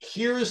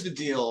here is the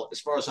deal as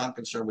far as I'm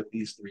concerned with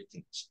these 3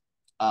 teams.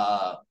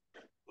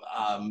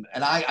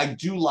 And I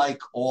do like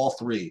all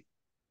 3,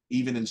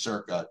 even in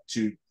Circa,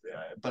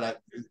 but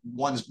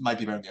one might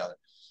be better than the other.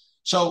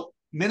 So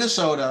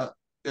Minnesota,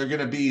 they're going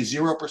to be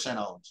 0%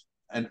 owned.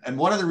 And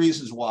one of the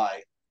reasons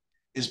why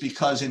is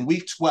because in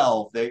week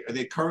 12,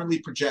 they currently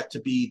project to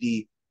be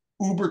the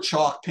Uber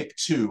Chalk pick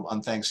 2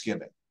 on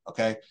Thanksgiving.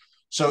 Okay.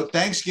 So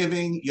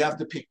Thanksgiving, you have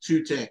to pick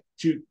two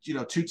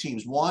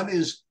teams. One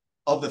is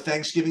of the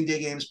Thanksgiving Day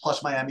games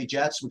plus Miami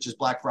Jets, which is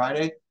Black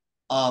Friday.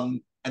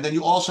 And then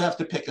you also have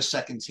to pick a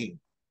second team.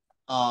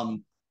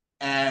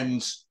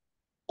 And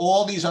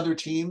all these other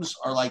teams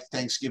are like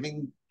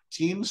Thanksgiving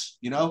teams,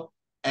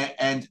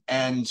 and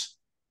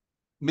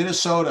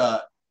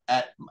Minnesota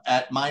at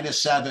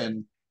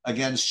 -7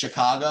 against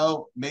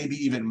Chicago, maybe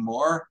even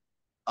more.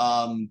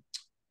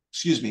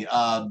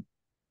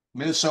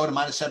 Minnesota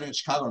 -7 in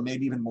Chicago, or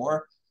maybe even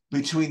more.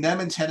 Between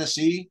them and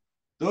Tennessee,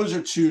 those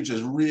are 2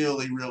 just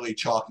really, really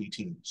chalky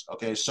teams.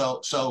 Okay,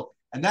 so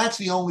and that's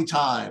the only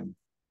time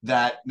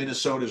that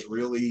Minnesota is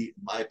really,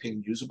 in my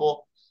opinion,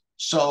 usable.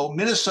 So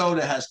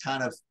Minnesota has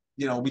kind of,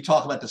 we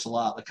talk about this a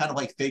lot, like kind of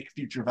like fake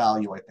future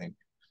value, I think.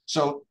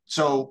 So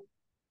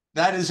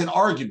that is an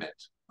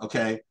argument,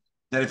 okay,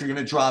 that if you're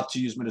going to drop to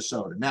use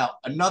Minnesota. Now,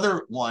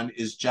 another one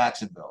is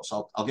Jacksonville.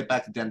 So I'll get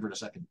back to Denver in a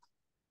second.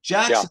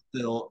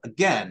 Jacksonville,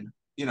 again,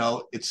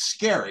 it's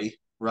scary,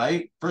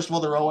 right? First of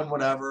all, they're 0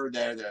 whatever.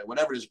 They're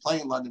whatever it is,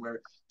 playing in London,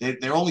 where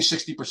they're only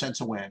 60%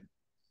 to win.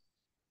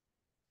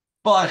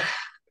 But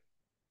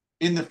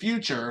in the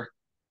future,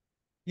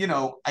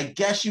 I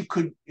guess you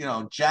could,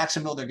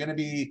 Jacksonville, they're not going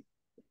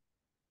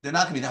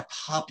to be that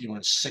popular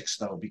in 6,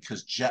 though,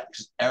 because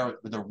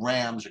the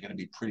Rams are going to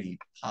be pretty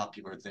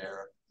popular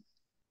there.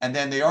 And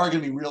then they are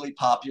going to be really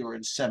popular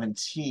in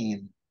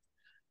 17.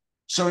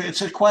 So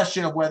it's a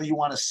question of whether you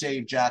want to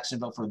save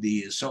Jacksonville for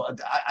these. So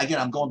again,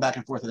 I'm going back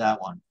and forth to that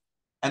one.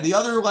 And the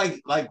other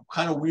like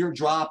kind of weird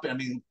drop, I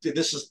mean,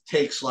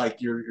 takes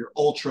like your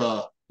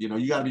ultra,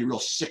 you got to be real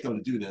sicko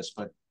to do this,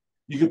 but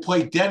you could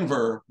play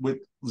Denver with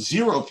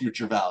 0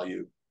 future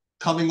value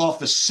coming off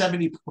the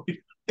 70-point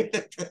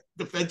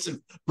defensive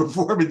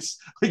performance.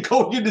 Like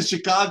going into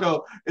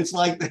Chicago, it's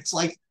like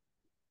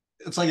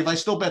if I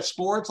still bet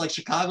sports, like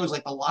Chicago is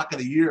like the lock of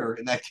the year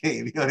in that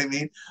game. You know what I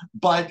mean?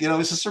 But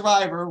it's a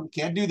survivor. We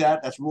can't do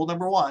that. That's rule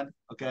number 1.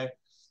 Okay.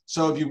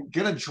 So if you're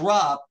gonna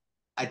drop,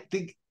 I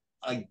think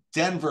like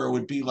Denver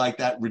would be like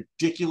that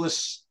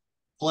ridiculous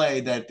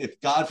play that if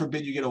God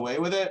forbid you get away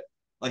with it,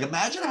 like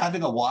imagine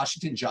having a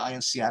Washington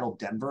Giants, Seattle,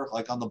 Denver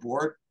like on the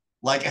board.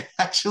 like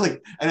actually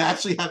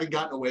having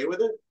gotten away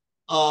with it.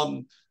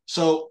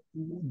 So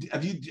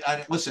have you?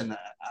 Listen,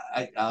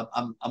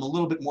 I'm a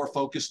little bit more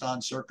focused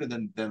on Circa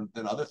than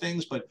other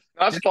things, but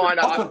That's Denver's fine.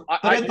 also,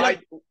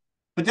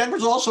 but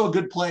Denver's also a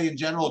good play in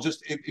general.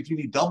 Just if you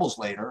need doubles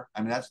later,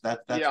 I mean that's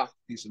yeah.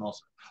 decent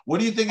also. What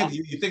do you think of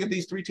you think of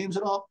these three teams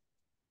at all?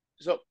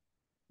 So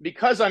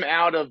because I'm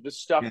out of the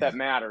stuff Yeah, that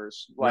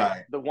matters, like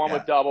right. the one Yeah,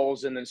 with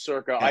doubles and then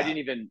Circa, I yeah, didn't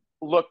even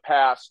look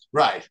past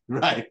right. the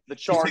You take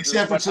Chargers.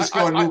 San But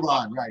Francisco and move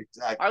on, right?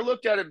 Exactly. I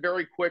looked at it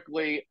very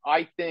quickly.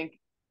 I think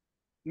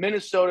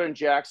Minnesota and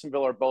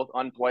Jacksonville are both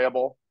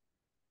unplayable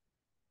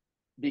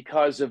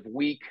because of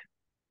week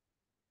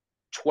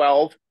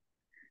 12.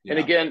 And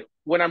Yeah, again,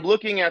 when I'm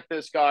looking at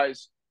this,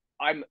 guys,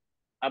 I'm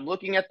I'm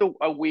looking at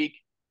a week.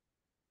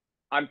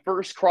 I'm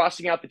first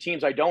crossing out the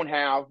teams I don't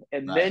have,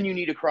 and then right, you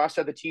need to cross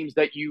out the teams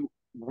that you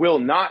will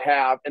not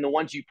have and the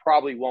ones you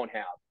probably won't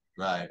have.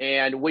 right.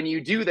 And when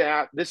you do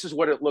that, this is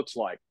what it looks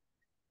like.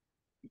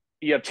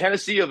 You have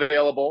Tennessee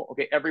available.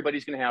 Okay,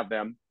 everybody's going to have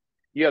them.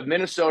 You have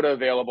Minnesota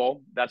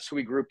available. That's who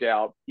we grouped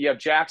out. You have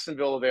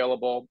Jacksonville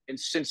available and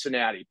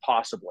Cincinnati,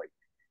 possibly.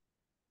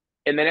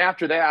 And then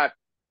after that,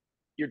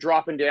 you're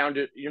dropping down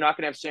to, you're not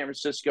going to have San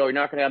Francisco. You're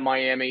not going to have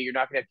Miami. You're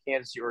not going to have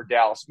Kansas City or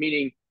Dallas,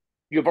 meaning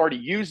you've already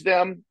used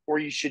them or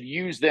you should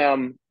use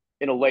them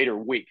in a later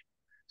week.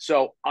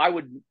 So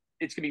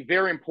it's going to be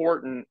very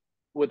important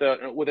with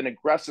an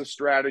aggressive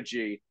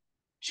strategy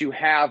to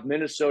have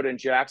Minnesota and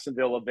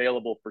Jacksonville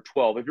available for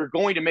 12. If you're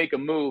going to make a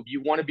move,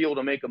 you want to be able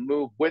to make a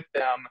move with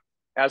them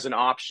as an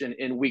option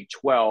in week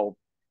 12.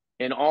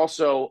 And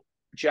also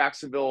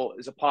Jacksonville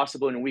is a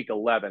possible in week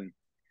 11.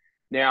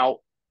 Now,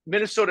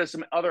 Minnesota has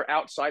some other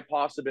outside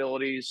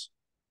possibilities.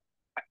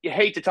 You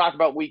hate to talk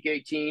about week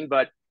 18,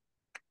 but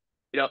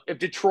if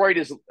Detroit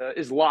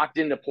is locked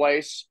into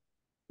place,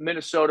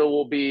 Minnesota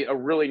will be a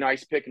really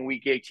nice pick in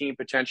week 18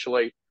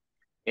 potentially.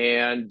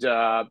 And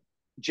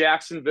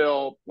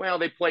Jacksonville, well,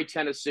 they play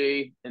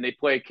Tennessee and they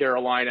play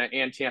Carolina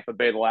and Tampa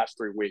Bay the last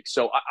 3 weeks.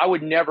 So I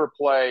would never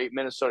play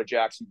Minnesota,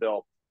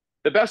 Jacksonville.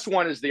 The best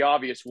one is the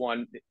obvious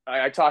one.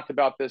 I talked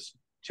about this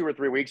 2 or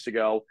 3 weeks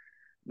ago,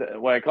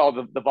 what I call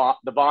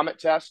the vomit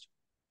test.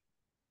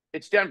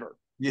 It's Denver.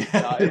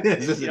 Yeah, it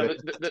is,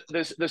 isn't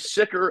it?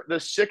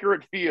 The sicker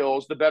it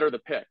feels, the better the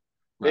pick.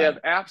 They Right. have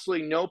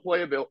absolutely no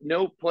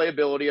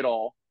playability at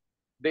all.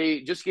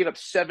 They just gave up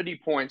 70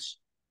 points,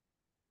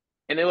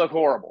 and they look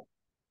horrible.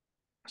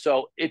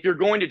 So if you're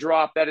going to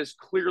drop, that is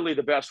clearly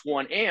the best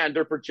one, and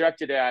they're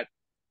projected at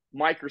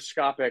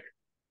microscopic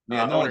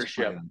Yeah, no one's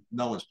ownership. playing.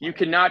 No one's You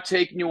playing. cannot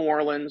take New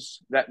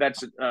Orleans.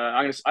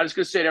 I'm just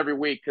gonna say it every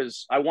week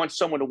because I want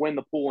someone to win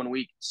the pool in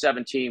week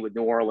 17 with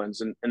New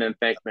Orleans and then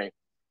thank me.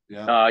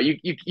 Yeah.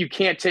 You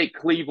can't take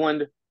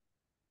Cleveland.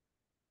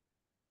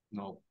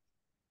 No.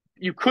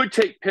 You could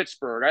take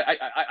Pittsburgh.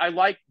 I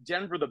like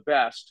Denver the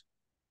best,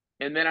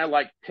 and then I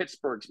like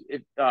Pittsburgh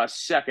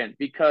second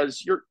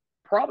because you're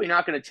probably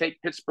not going to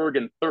take Pittsburgh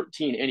in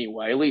 13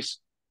 anyway. At least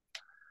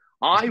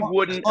I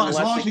wouldn't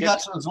unless it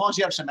gets as long as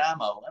you have some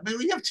ammo. I mean,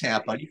 we have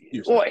Tampa. You can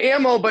use well that.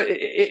 ammo, but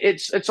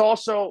it's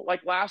also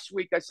like last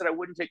week I said I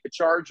wouldn't take the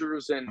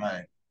Chargers and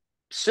Right.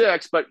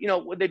 6, but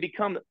when they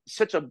become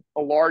such a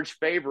large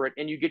favorite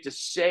and you get to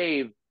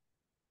save,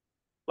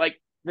 like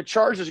the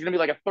Chargers are going to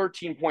be like a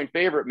 13-point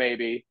favorite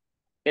maybe.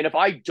 And if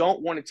I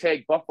don't want to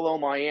take Buffalo,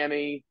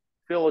 Miami,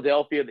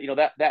 Philadelphia,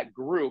 that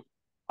group,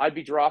 I'd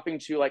be dropping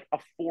to like a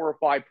 4 or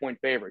 5-point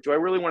favorite. Do I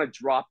really want to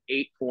drop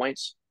 8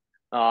 points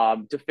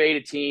to fade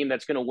a team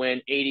that's going to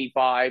win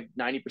 85,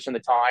 90% of the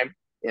time?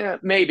 Yeah,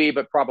 maybe,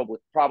 but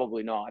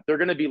probably not. They're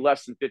going to be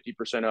less than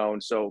 50%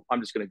 owned, so I'm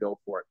just going to go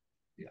for it.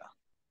 Yeah.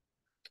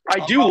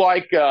 I do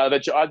like that.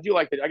 I do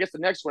like that. I guess the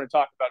next one to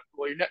talk about.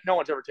 Well, no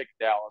one's ever taken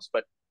Dallas,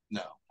 but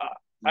No.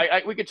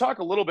 we could talk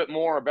a little bit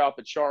more about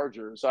the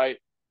Chargers.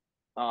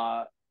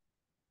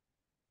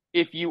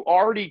 If you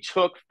already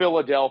took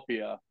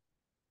Philadelphia,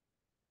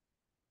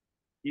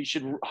 you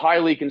should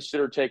highly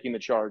consider taking the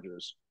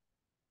Chargers.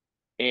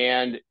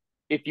 And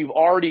if you've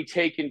already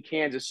taken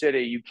Kansas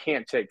City, you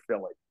can't take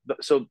Philly.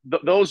 So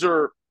those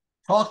are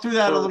Talk through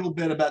that a little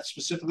bit about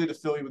specifically the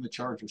Philly with the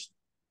Chargers.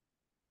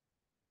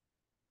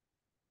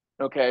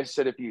 Okay. I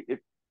said if you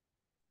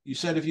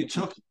said if you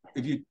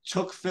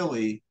took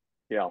Philly,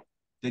 yeah,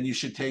 then you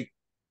should take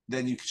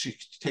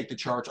the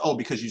charge. Oh,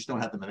 because you just don't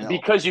have them available.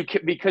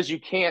 Because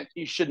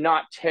you should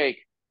not take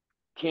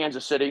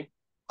Kansas City.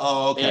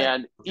 Oh, okay.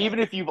 And okay.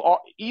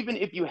 even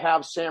if you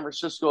have San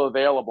Francisco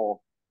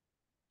available,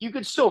 you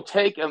could still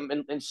take them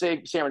and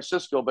save San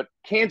Francisco. But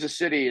Kansas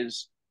City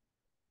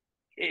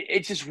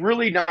it's just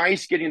really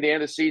nice getting to the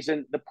end of the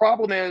season. The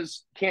problem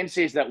is Kansas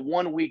City is that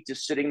 1 week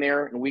just sitting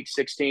there in week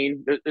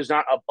 16. There's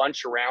not a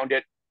bunch around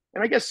it.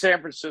 And I guess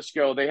San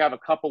Francisco, they have a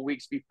couple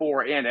weeks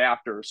before and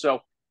after.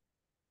 So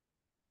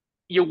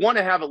you want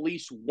to have at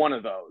least one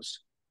of those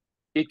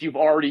if you've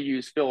already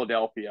used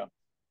Philadelphia.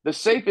 The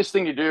safest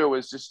thing to do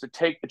is just to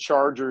take the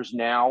Chargers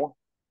now.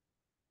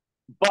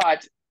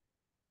 But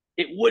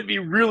it would be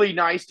really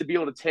nice to be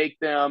able to take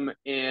them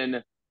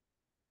in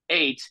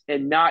 8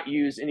 and not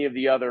use any of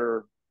the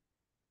other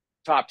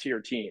top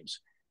tier teams.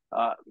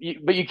 But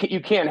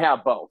you can't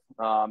have both.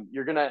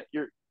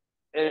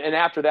 And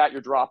after that, you're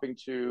dropping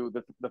to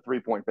the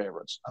 3-point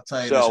favorites. I'll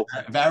tell you so,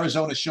 this: if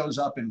Arizona shows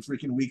up in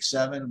freaking week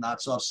 7 and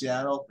knocks off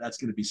Seattle, that's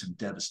going to be some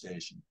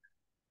devastation.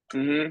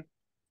 Mm-hmm.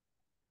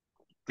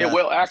 Yeah,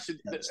 well, actually,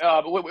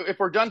 if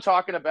we're done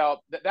talking about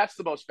that's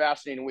the most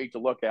fascinating week to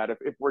look at.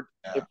 If we're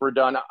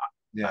done,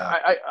 if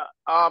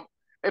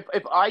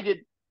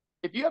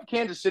you have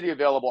Kansas City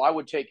available, I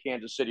would take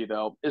Kansas City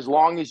though, as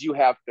long as you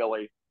have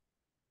Philly.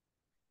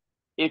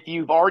 If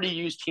you've already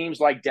used teams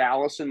like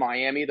Dallas and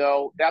Miami,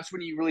 though, that's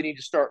when you really need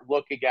to start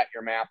looking at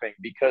your mapping,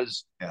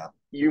 because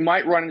you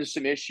might run into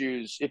some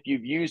issues if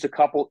you've used a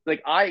couple.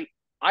 Like I'm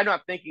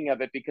not thinking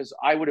of it because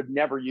I would have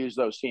never used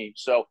those teams.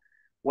 So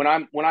when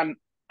I'm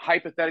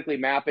hypothetically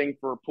mapping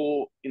for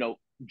pool,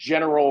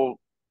 general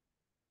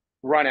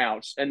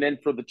runouts, and then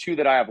for the two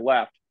that I have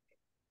left,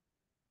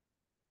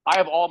 I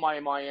have all my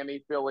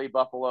Miami, Philly,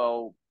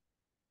 Buffalo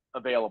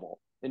available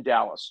in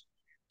Dallas.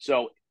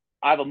 So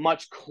I have a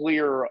lot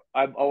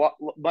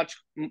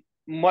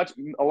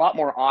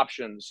more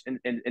options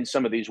in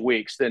some of these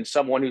weeks than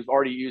someone who's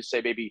already used,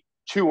 say, maybe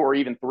 2 or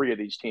even 3 of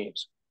these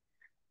teams.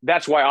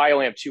 That's why I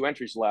only have 2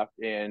 entries left,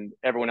 and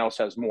everyone else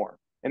has more,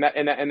 and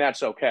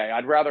that's okay.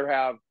 I'd rather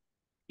have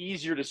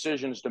easier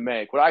decisions to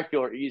make, what I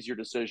feel are easier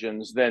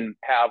decisions, than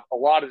have a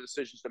lot of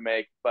decisions to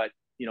make, but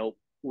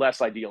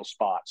less ideal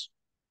spots.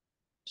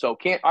 So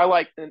I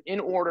like,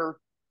 in order,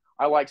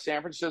 I like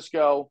San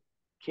Francisco,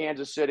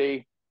 Kansas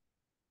City,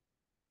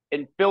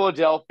 and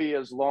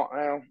Philadelphia is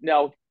long.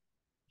 No,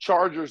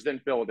 Chargers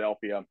then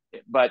Philadelphia,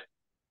 but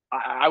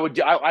I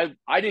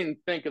didn't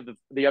think of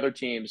the other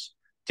teams.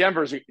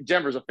 Denver's a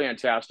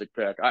fantastic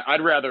pick.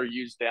 I'd rather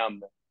use them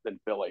than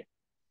Philly.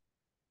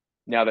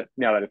 Now that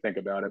I think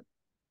about it.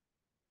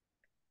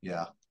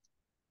 Yeah.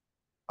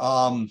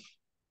 Got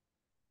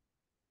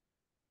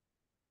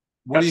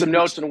some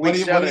notes in week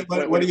 7.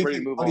 What do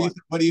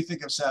you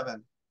think of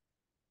 7?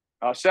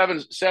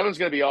 7's going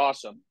to be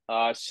awesome.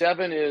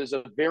 7 is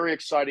a very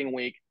exciting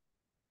week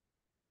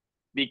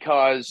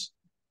because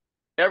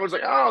everyone's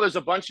like, oh, there's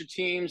a bunch of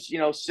teams,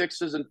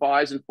 6s and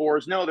 5s and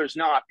 4s. No, there's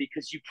not,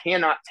 because you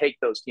cannot take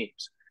those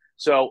teams.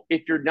 So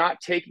if you're not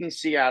taking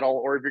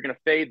Seattle, or if you're going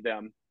to fade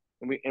them,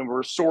 and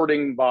we're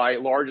sorting by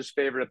largest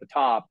favorite at the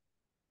top,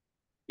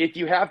 if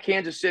you have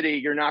Kansas City,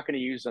 you're not going to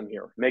use them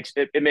here.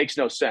 It makes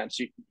no sense.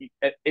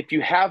 If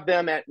you have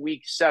them at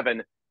week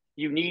 7,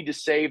 you need to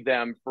save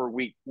them for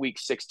week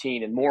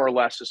 16 and more or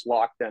less just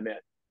lock them in.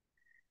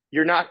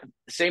 You're not.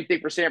 Same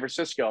thing for San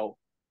Francisco.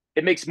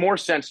 It makes more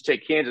sense to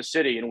take Kansas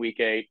City in week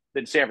 8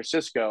 than San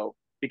Francisco,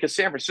 because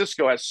San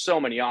Francisco has so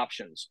many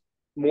options,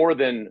 more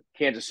than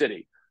Kansas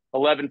City,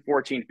 11,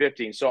 14,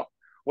 15. So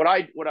what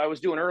I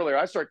was doing earlier,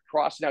 I started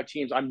crossing out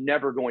teams I'm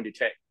never going to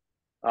take.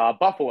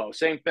 Buffalo,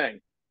 same thing.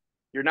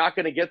 You're not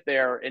going to get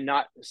there and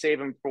not save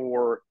them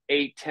for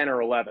 8, 10, or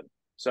 11.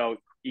 So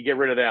you get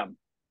rid of them.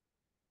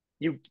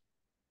 You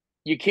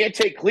can't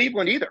take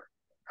Cleveland either.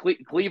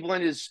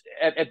 Cleveland is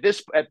at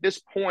this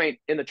point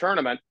in the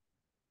tournament,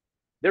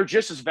 they're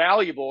just as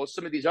valuable as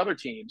some of these other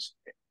teams.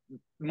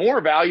 More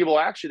valuable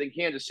actually than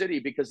Kansas City,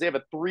 because they have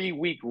a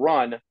 3-week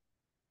run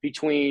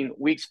between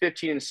weeks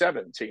 15 and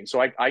 17.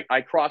 So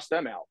I crossed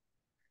them out.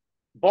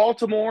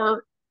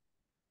 Baltimore.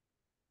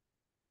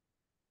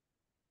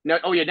 Now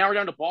we're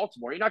down to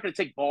Baltimore. You're not going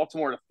to take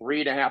Baltimore to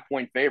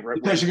 3.5-point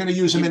favorite, because you're going to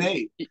use them in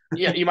 8.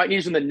 Yeah, you might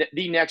use them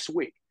the next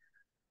week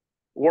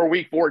or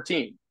week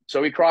 14.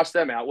 So we crossed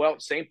them out. Well,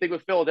 same thing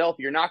with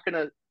Philadelphia. You're not going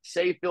to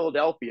save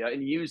Philadelphia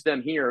and use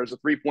them here as a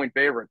 3-point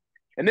favorite.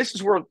 And this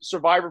is where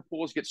survivor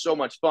pools get so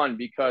much fun,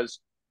 because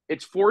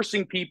it's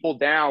forcing people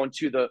down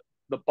to the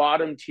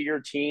bottom tier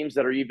teams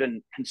that are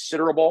even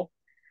considerable.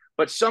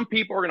 But some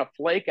people are going to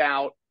flake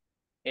out,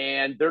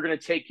 and they're going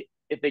to take,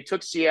 if they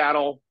took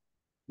Seattle,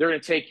 they're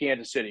going to take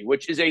Kansas City,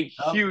 which is a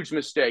huge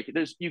mistake.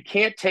 You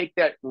can't take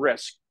that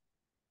risk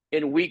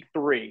in week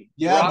 3.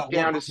 Drop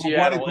down to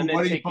Seattle and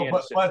then take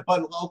Kansas City.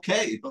 But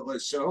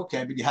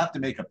you have to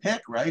make a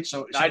pick, right?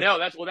 So I know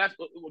that's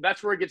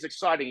where it gets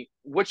exciting.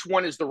 Which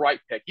one is the right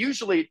pick?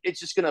 Usually,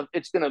 it'll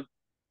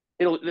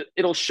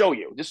show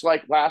you. Just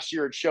like last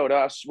year, it showed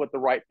us what the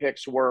right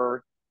picks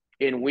were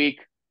in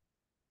week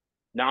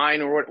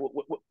 9, or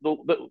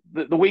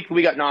the week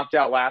we got knocked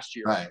out last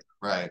year.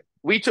 Right.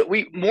 We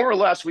more or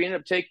less ended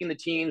up taking the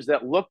teams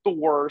that looked the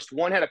worst.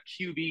 One had a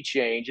QB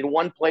change, and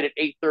one played at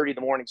 8:30 in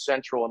the morning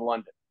Central in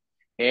London,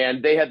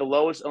 and they had the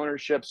lowest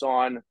ownerships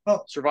on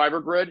Survivor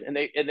Grid, and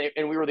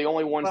we were the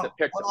only ones that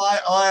picked them.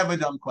 I have a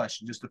dumb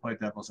question, just to play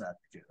devil's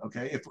advocate.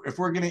 Okay, if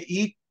we're going to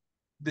eat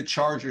the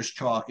Chargers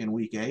chalk in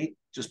week 8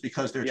 just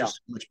because they're just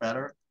so much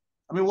better,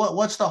 I mean,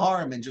 what's the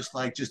harm in just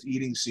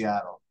eating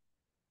Seattle?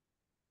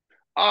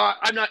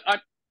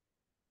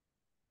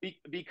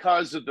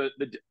 Because of the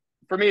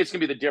for me, it's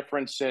going to be the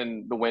difference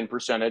in the win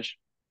percentage.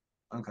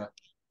 Okay.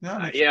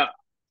 Yeah.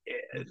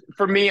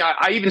 For me,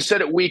 I even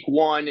said it week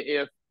 1,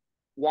 if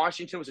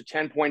Washington was a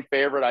 10-point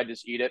favorite, I'd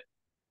just eat it.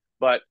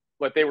 But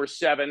they were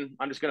 7.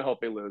 I'm just going to hope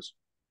they lose.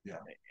 Yeah.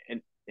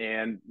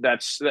 And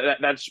that's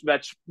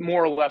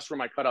more or less where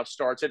my cutoff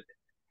starts.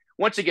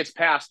 Once it gets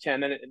past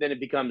 10, then it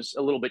becomes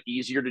a little bit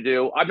easier to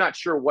do. I'm not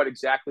sure what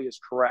exactly is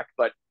correct,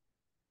 but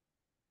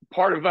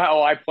part of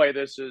how I play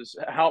this is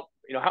how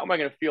am I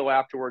going to feel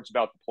afterwards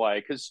about the play?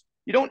 Because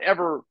you don't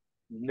ever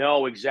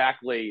know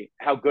exactly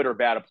how good or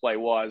bad a play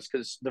was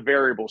because the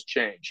variables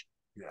change.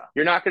 Yeah.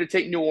 You're not going to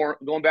take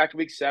going back to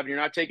week 7. You're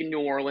not taking New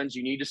Orleans.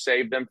 You need to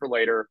save them for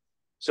later.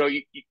 So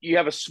you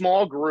have a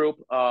small group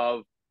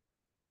of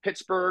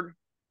Pittsburgh,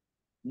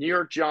 New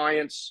York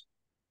Giants,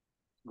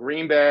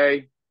 Green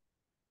Bay,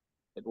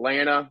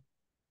 Atlanta,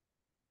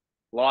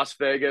 Las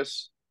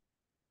Vegas,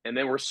 and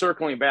then we're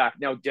circling back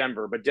now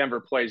Denver, but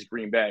Denver plays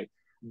Green Bay.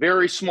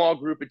 Very small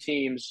group of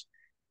teams.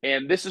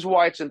 And this is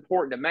why it's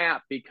important to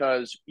map,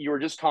 because you were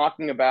just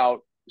talking about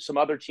some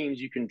other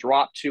teams you can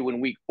drop to in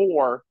week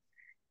 4.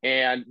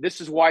 And this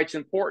is why it's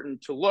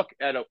important to look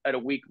at a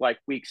week like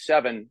week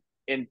 7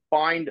 and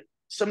find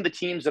some of the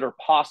teams that are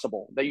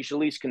possible that you should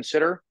at least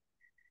consider.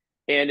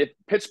 And if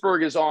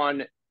Pittsburgh is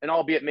on an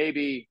albeit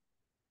maybe,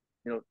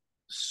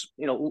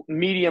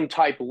 medium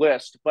type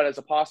list, but as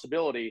a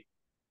possibility,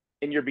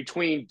 and you're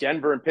between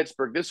Denver and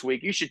Pittsburgh this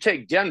week, you should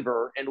take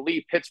Denver and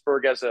leave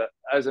Pittsburgh as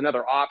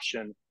another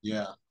option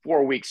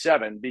for week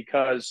 7,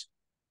 because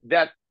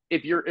that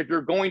if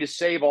you're going to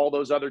save all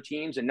those other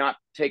teams and not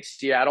take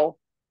Seattle,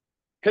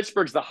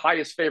 Pittsburgh's the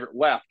highest favorite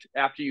left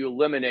after you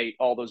eliminate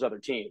all those other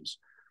teams.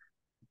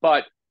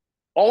 But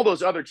all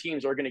those other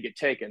teams are going to get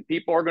taken.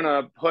 People are going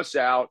to puss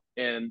out,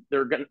 and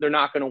they're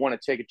not going to want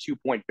to take a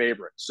 2-point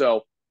favorite.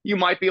 So you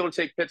might be able to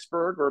take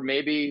Pittsburgh, or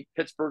maybe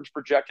Pittsburgh's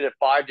projected at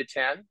 5 to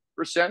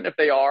 10%. If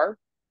they are,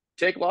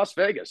 take Las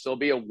Vegas. They'll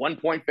be a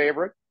 1-point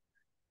favorite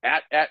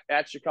at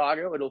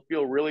Chicago. It'll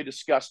feel really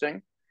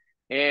disgusting,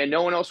 and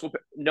no one else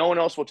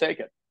will take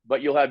it.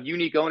 But you'll have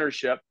unique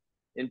ownership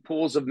in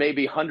pools of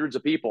maybe hundreds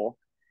of people.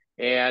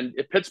 And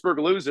if Pittsburgh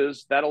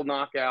loses, that'll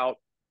knock out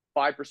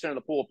 5% of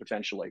the pool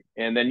potentially.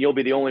 And then you'll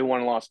be the only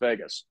one in Las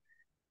Vegas.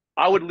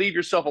 I would leave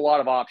yourself a lot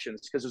of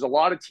options, because there's a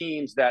lot of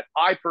teams that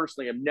I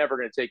personally am never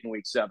going to take in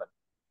week 7.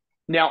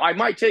 Now, I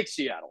might take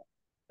Seattle.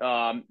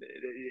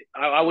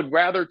 I would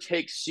rather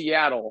take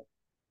Seattle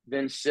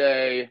than,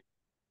 say,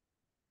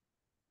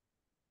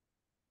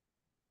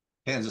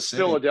 Kansas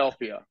City,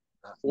 Philadelphia,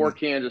 or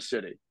Kansas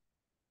City.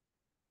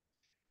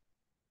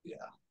 Yeah.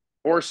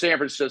 Or San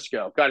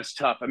Francisco. God, it's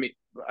tough. I mean,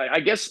 I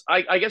guess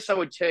I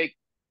would take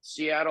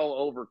Seattle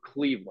over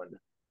Cleveland.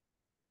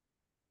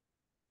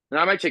 And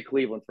I might take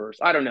Cleveland first.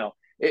 I don't know.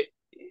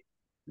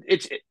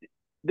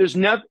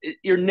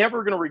 You're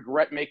never going to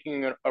regret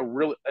making a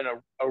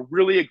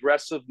really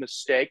aggressive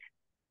mistake.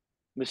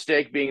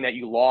 Mistake being that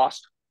you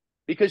lost,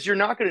 because you're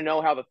not going to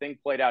know how the thing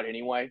played out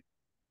anyway.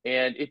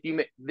 And if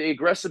the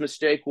aggressive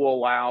mistake will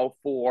allow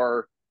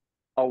for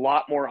a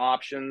lot more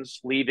options,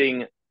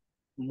 leaving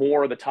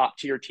more of the top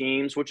tier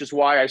teams, which is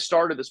why I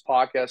started this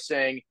podcast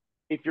saying,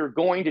 if you're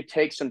going to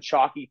take some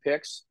chalky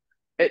picks,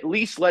 at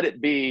least let it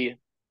be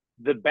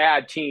the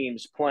bad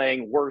teams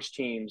playing worse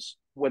teams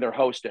when they're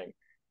hosting,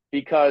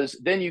 because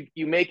then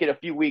you make it a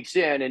few weeks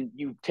in and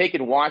you've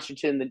taken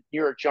Washington, the New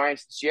York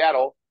Giants, and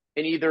Seattle,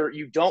 and either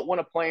you don't want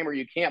to play them or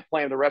you can't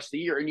play them the rest of the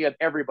year, and you have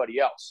everybody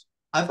else.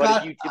 I've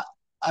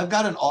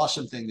got an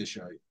awesome thing to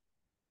show you.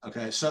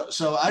 Okay, so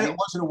I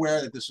wasn't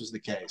aware that this was the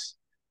case.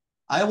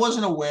 I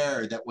wasn't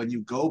aware that when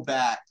you go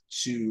back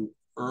to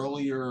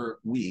earlier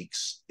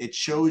weeks, it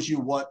shows you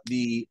what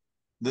the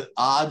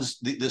odds,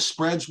 the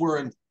spreads were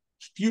in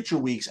future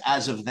weeks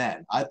as of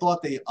then. I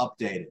thought they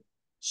updated.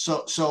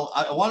 So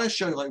I want to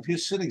show you, like,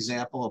 here's an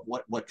example of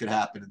what could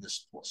happen in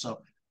this.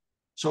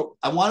 So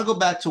I want to go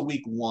back to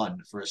week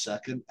 1 for a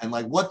second, and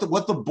like what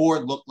the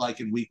board looked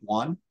like in week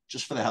 1,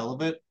 just for the hell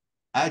of it.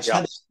 I just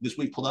had this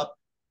week pulled up.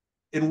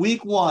 In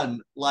week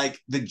 1, like,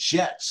 the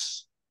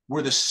Jets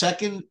were the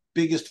second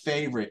biggest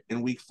favorite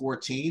in week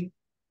 14.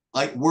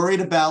 Like,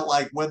 worried about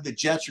like when the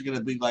Jets are going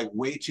to be like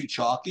way too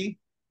chalky.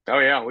 Oh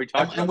yeah, we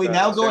talked. And we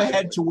now go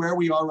ahead to where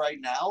we are right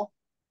now,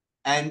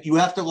 and you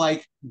have to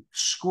like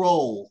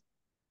scroll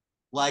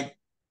like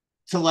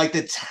to like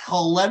the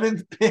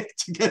 11th pick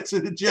to get to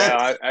the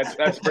Jets. Yeah,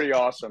 that's pretty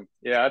awesome.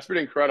 Yeah, that's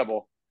pretty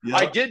incredible.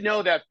 Yep. I did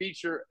know that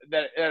feature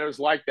that it was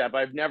like that, but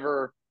I've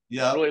never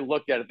really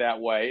looked at it that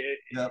way.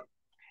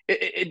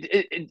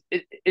 It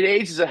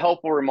aids as a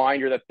helpful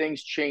reminder that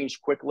things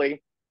change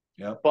quickly.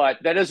 Yeah. But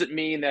that doesn't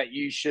mean that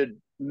you should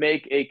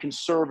make a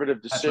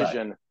conservative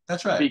decision.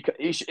 That's right. Because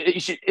you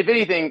should, if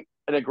anything,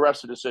 an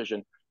aggressive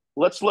decision.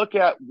 Let's look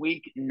at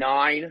week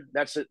 9.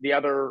 That's the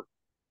other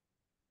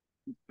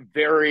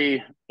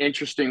very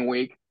interesting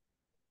week.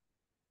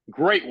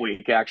 Great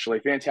week, actually.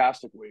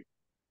 Fantastic week.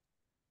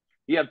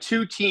 You have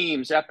 2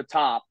 teams at the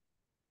top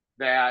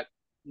that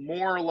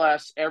more or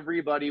less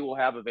everybody will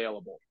have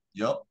available.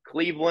 Yep.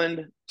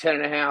 Cleveland,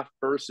 10.5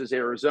 versus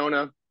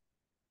Arizona.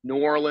 New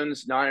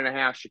Orleans,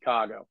 9.5,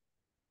 Chicago.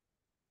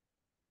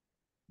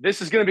 This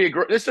is going to be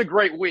a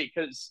great week,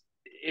 because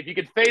if you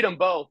could fade them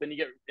both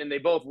and they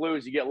both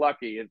lose, you get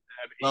lucky. You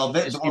know what?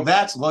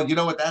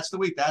 That's the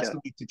week. That's the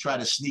week to try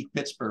to sneak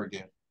Pittsburgh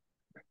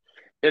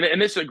in.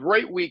 And this is a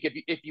great week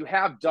if you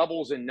have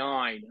doubles in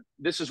 9.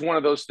 This is one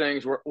of those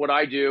things where what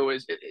I do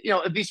is,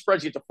 if these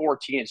spreads get to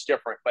 14, it's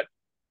different. But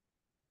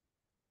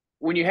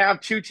when you have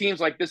two teams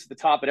like this at the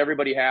top that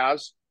everybody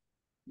has,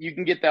 you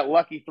can get that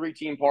lucky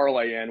 3-team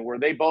parlay in where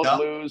they both Yep.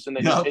 lose and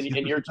then Yep. and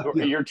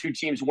Yep. your two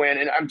teams win.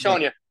 And I'm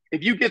telling Yep. you,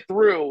 if you get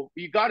through,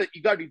 you got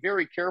to be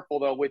very careful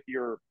though with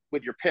your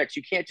picks.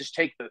 You can't just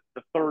take the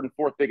third and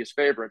fourth biggest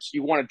favorites.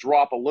 You want to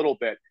drop a little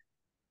bit.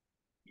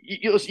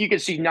 You can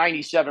see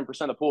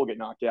 97% of the pool get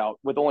knocked out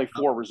with only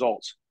 4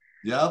 results.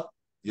 Yep.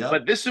 Yep.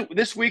 But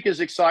this week is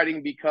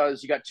exciting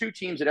because you got 2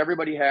 teams that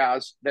everybody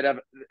has that have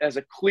as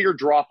a clear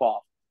drop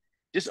off.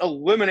 Just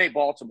eliminate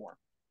Baltimore.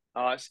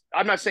 I'm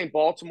not saying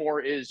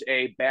Baltimore is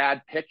a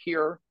bad pick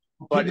here,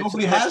 but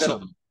nobody has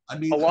them. I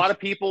mean, a lot of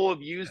people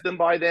have used them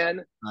by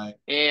then. Right.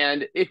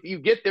 And if you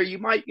get there, you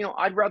might,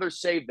 I'd rather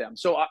save them.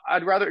 So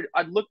I'd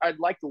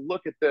like to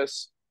look at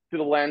this through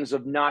the lens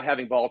of not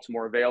having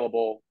Baltimore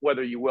available,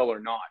 whether you will or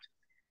not.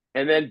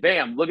 And then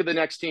bam, look at the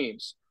next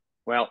teams.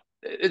 Well,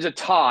 it's a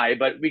tie,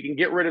 but we can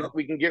get rid of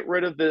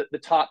the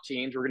top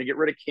teams. We're going to get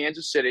rid of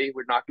Kansas City.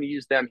 We're not going to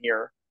use them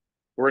here.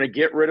 We're going to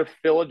get rid of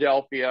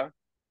Philadelphia.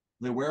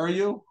 Where are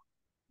you?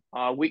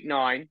 Week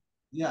 9.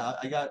 Yeah,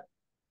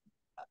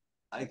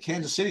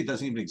 Kansas City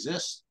doesn't even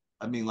exist.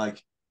 I mean,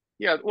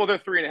 yeah, well, they're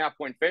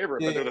 3.5-point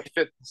favorite, but they're the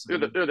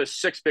 5th. They're the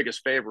 6th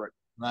biggest favorite.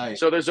 Right.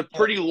 So there's a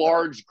pretty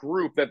large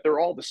group that they're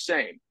all the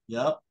same.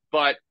 Yep.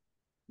 But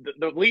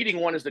the leading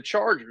one is the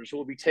Chargers, who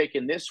will be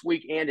taken this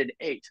week and in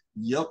 8.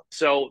 Yep.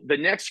 So the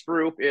next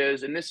group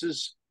is, and this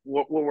is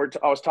what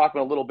I was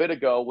talking a little bit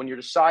ago, when you're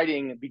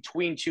deciding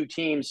between 2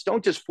 teams,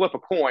 don't just flip a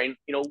coin.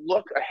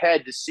 Look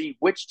ahead to see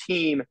which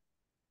team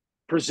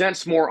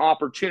presents more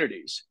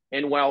opportunities.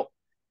 And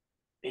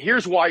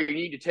here's why you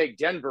need to take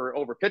Denver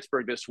over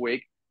Pittsburgh this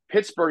week.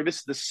 Pittsburgh, this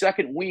is the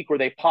second week where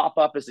they pop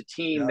up as a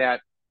team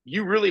that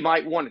you really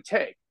might want to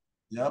take.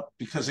 Yep,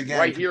 because again,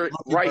 right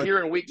here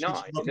in week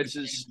 9, this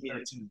is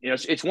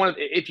it's one of,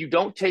 if you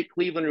don't take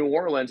Cleveland or New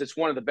Orleans, it's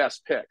one of the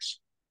best picks.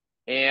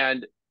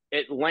 And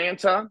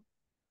Atlanta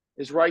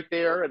is right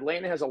there.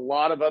 Atlanta has a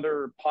lot of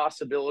other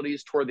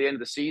possibilities toward the end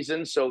of the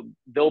season, so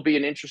they'll be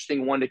an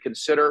interesting one to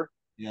consider.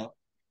 Yeah.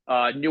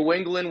 New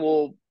England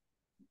will.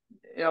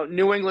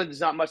 New England is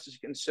not much to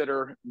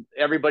consider.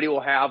 Everybody will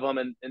have them,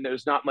 and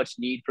there's not much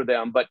need for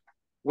them. But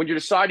when you're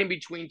deciding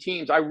between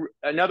teams,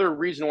 another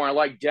reason why I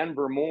like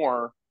Denver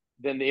more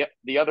than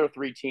the other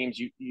 3 teams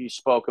you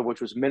spoke of,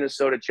 which was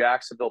Minnesota,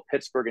 Jacksonville,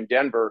 Pittsburgh, and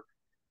Denver.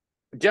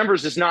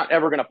 Denver's is not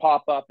ever going to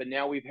pop up, and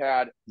now we've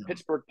had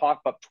Pittsburgh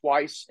pop up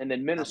twice, and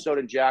then Minnesota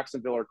and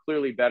Jacksonville are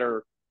clearly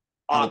better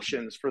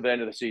options for the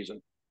end of the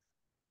season.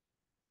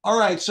 All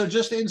right, so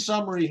just in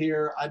summary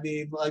here, I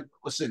mean,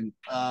 listen,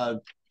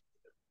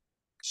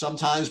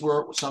 sometimes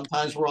we're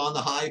on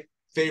the high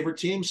favorite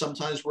team,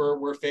 sometimes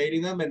we're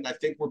fading them, and I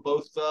think we're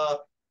both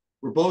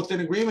in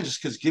agreement,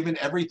 just because given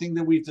everything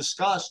that we've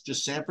discussed,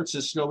 just San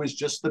Francisco is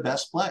just the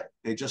best play.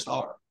 They just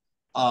are.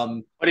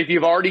 But if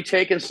you've already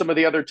taken some of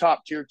the other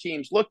top tier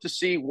teams, look to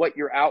see what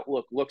your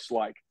outlook looks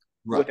like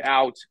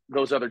without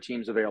those other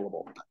teams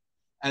available.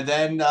 And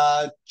then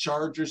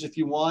Chargers if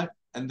you want,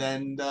 and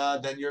then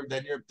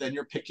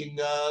you're picking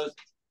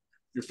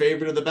your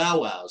favorite of the Bow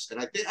Wows. And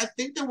I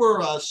think there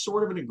were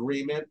sort of an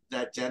agreement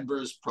that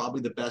Denver is probably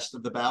the best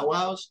of the Bow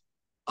Wows.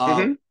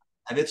 And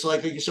it's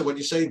like you said, when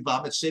you say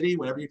Vomit City,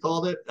 whatever you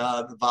called it,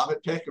 the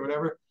vomit pick or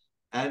whatever.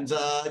 And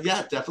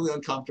definitely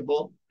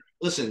uncomfortable.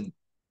 Listen,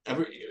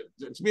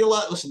 it's gonna be a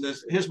lot. Listen,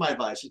 here's my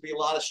advice. There's gonna be a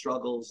lot of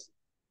struggles.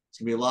 It's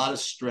gonna be a lot of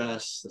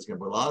stress. There's gonna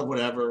be a lot of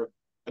whatever.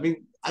 I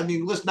mean,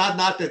 listen, not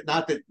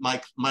that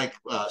Mike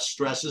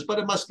stresses, but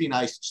it must be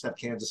nice to step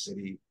Kansas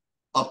City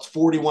up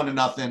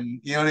 41-0.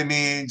 You know what I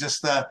mean?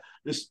 Just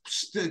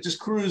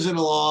cruising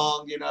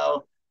along.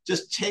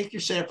 Just take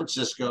your San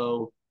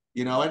Francisco.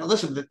 And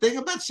listen, the thing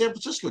about San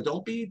Francisco,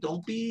 don't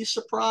be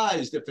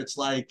surprised if it's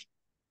like,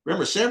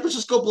 remember, San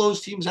Francisco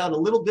blows teams out a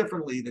little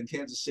differently than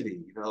Kansas City.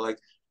 Like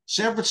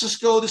San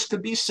Francisco, this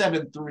could be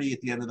 7-3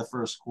 at the end of the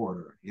first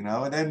quarter,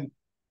 and then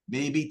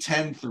maybe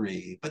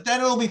 10-3, but then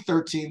it'll be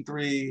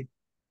 13-3,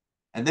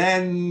 and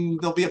then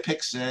there'll be a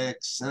pick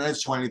 6, and then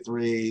it's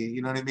 23.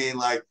 You know what I mean?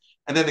 Like,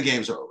 and then the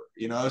game's over.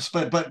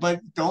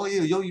 But don't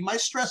you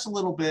might stress a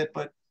little bit,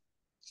 but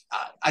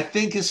I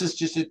think this is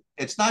just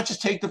it's not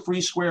just take the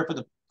free square for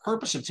the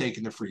purpose of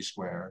taking the free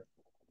square.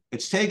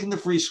 It's taking the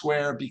free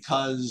square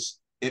because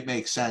it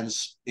makes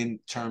sense in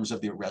terms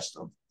of the rest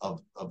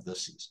of the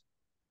season.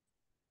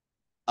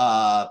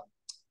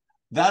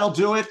 That'll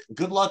do it.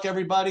 Good luck,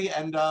 everybody,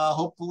 and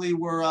hopefully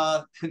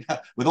we're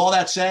with all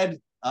that said,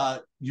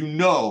 that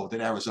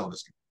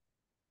Arizona's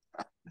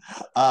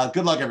good.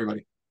 Good luck,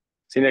 everybody.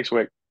 See you next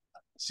week.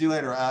 See you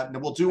later.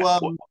 We'll do.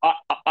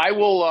 I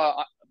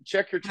will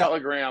check your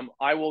Telegram.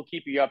 I will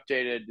keep you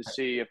updated to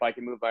see if I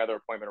can move my other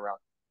appointment around.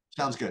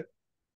 Sounds good.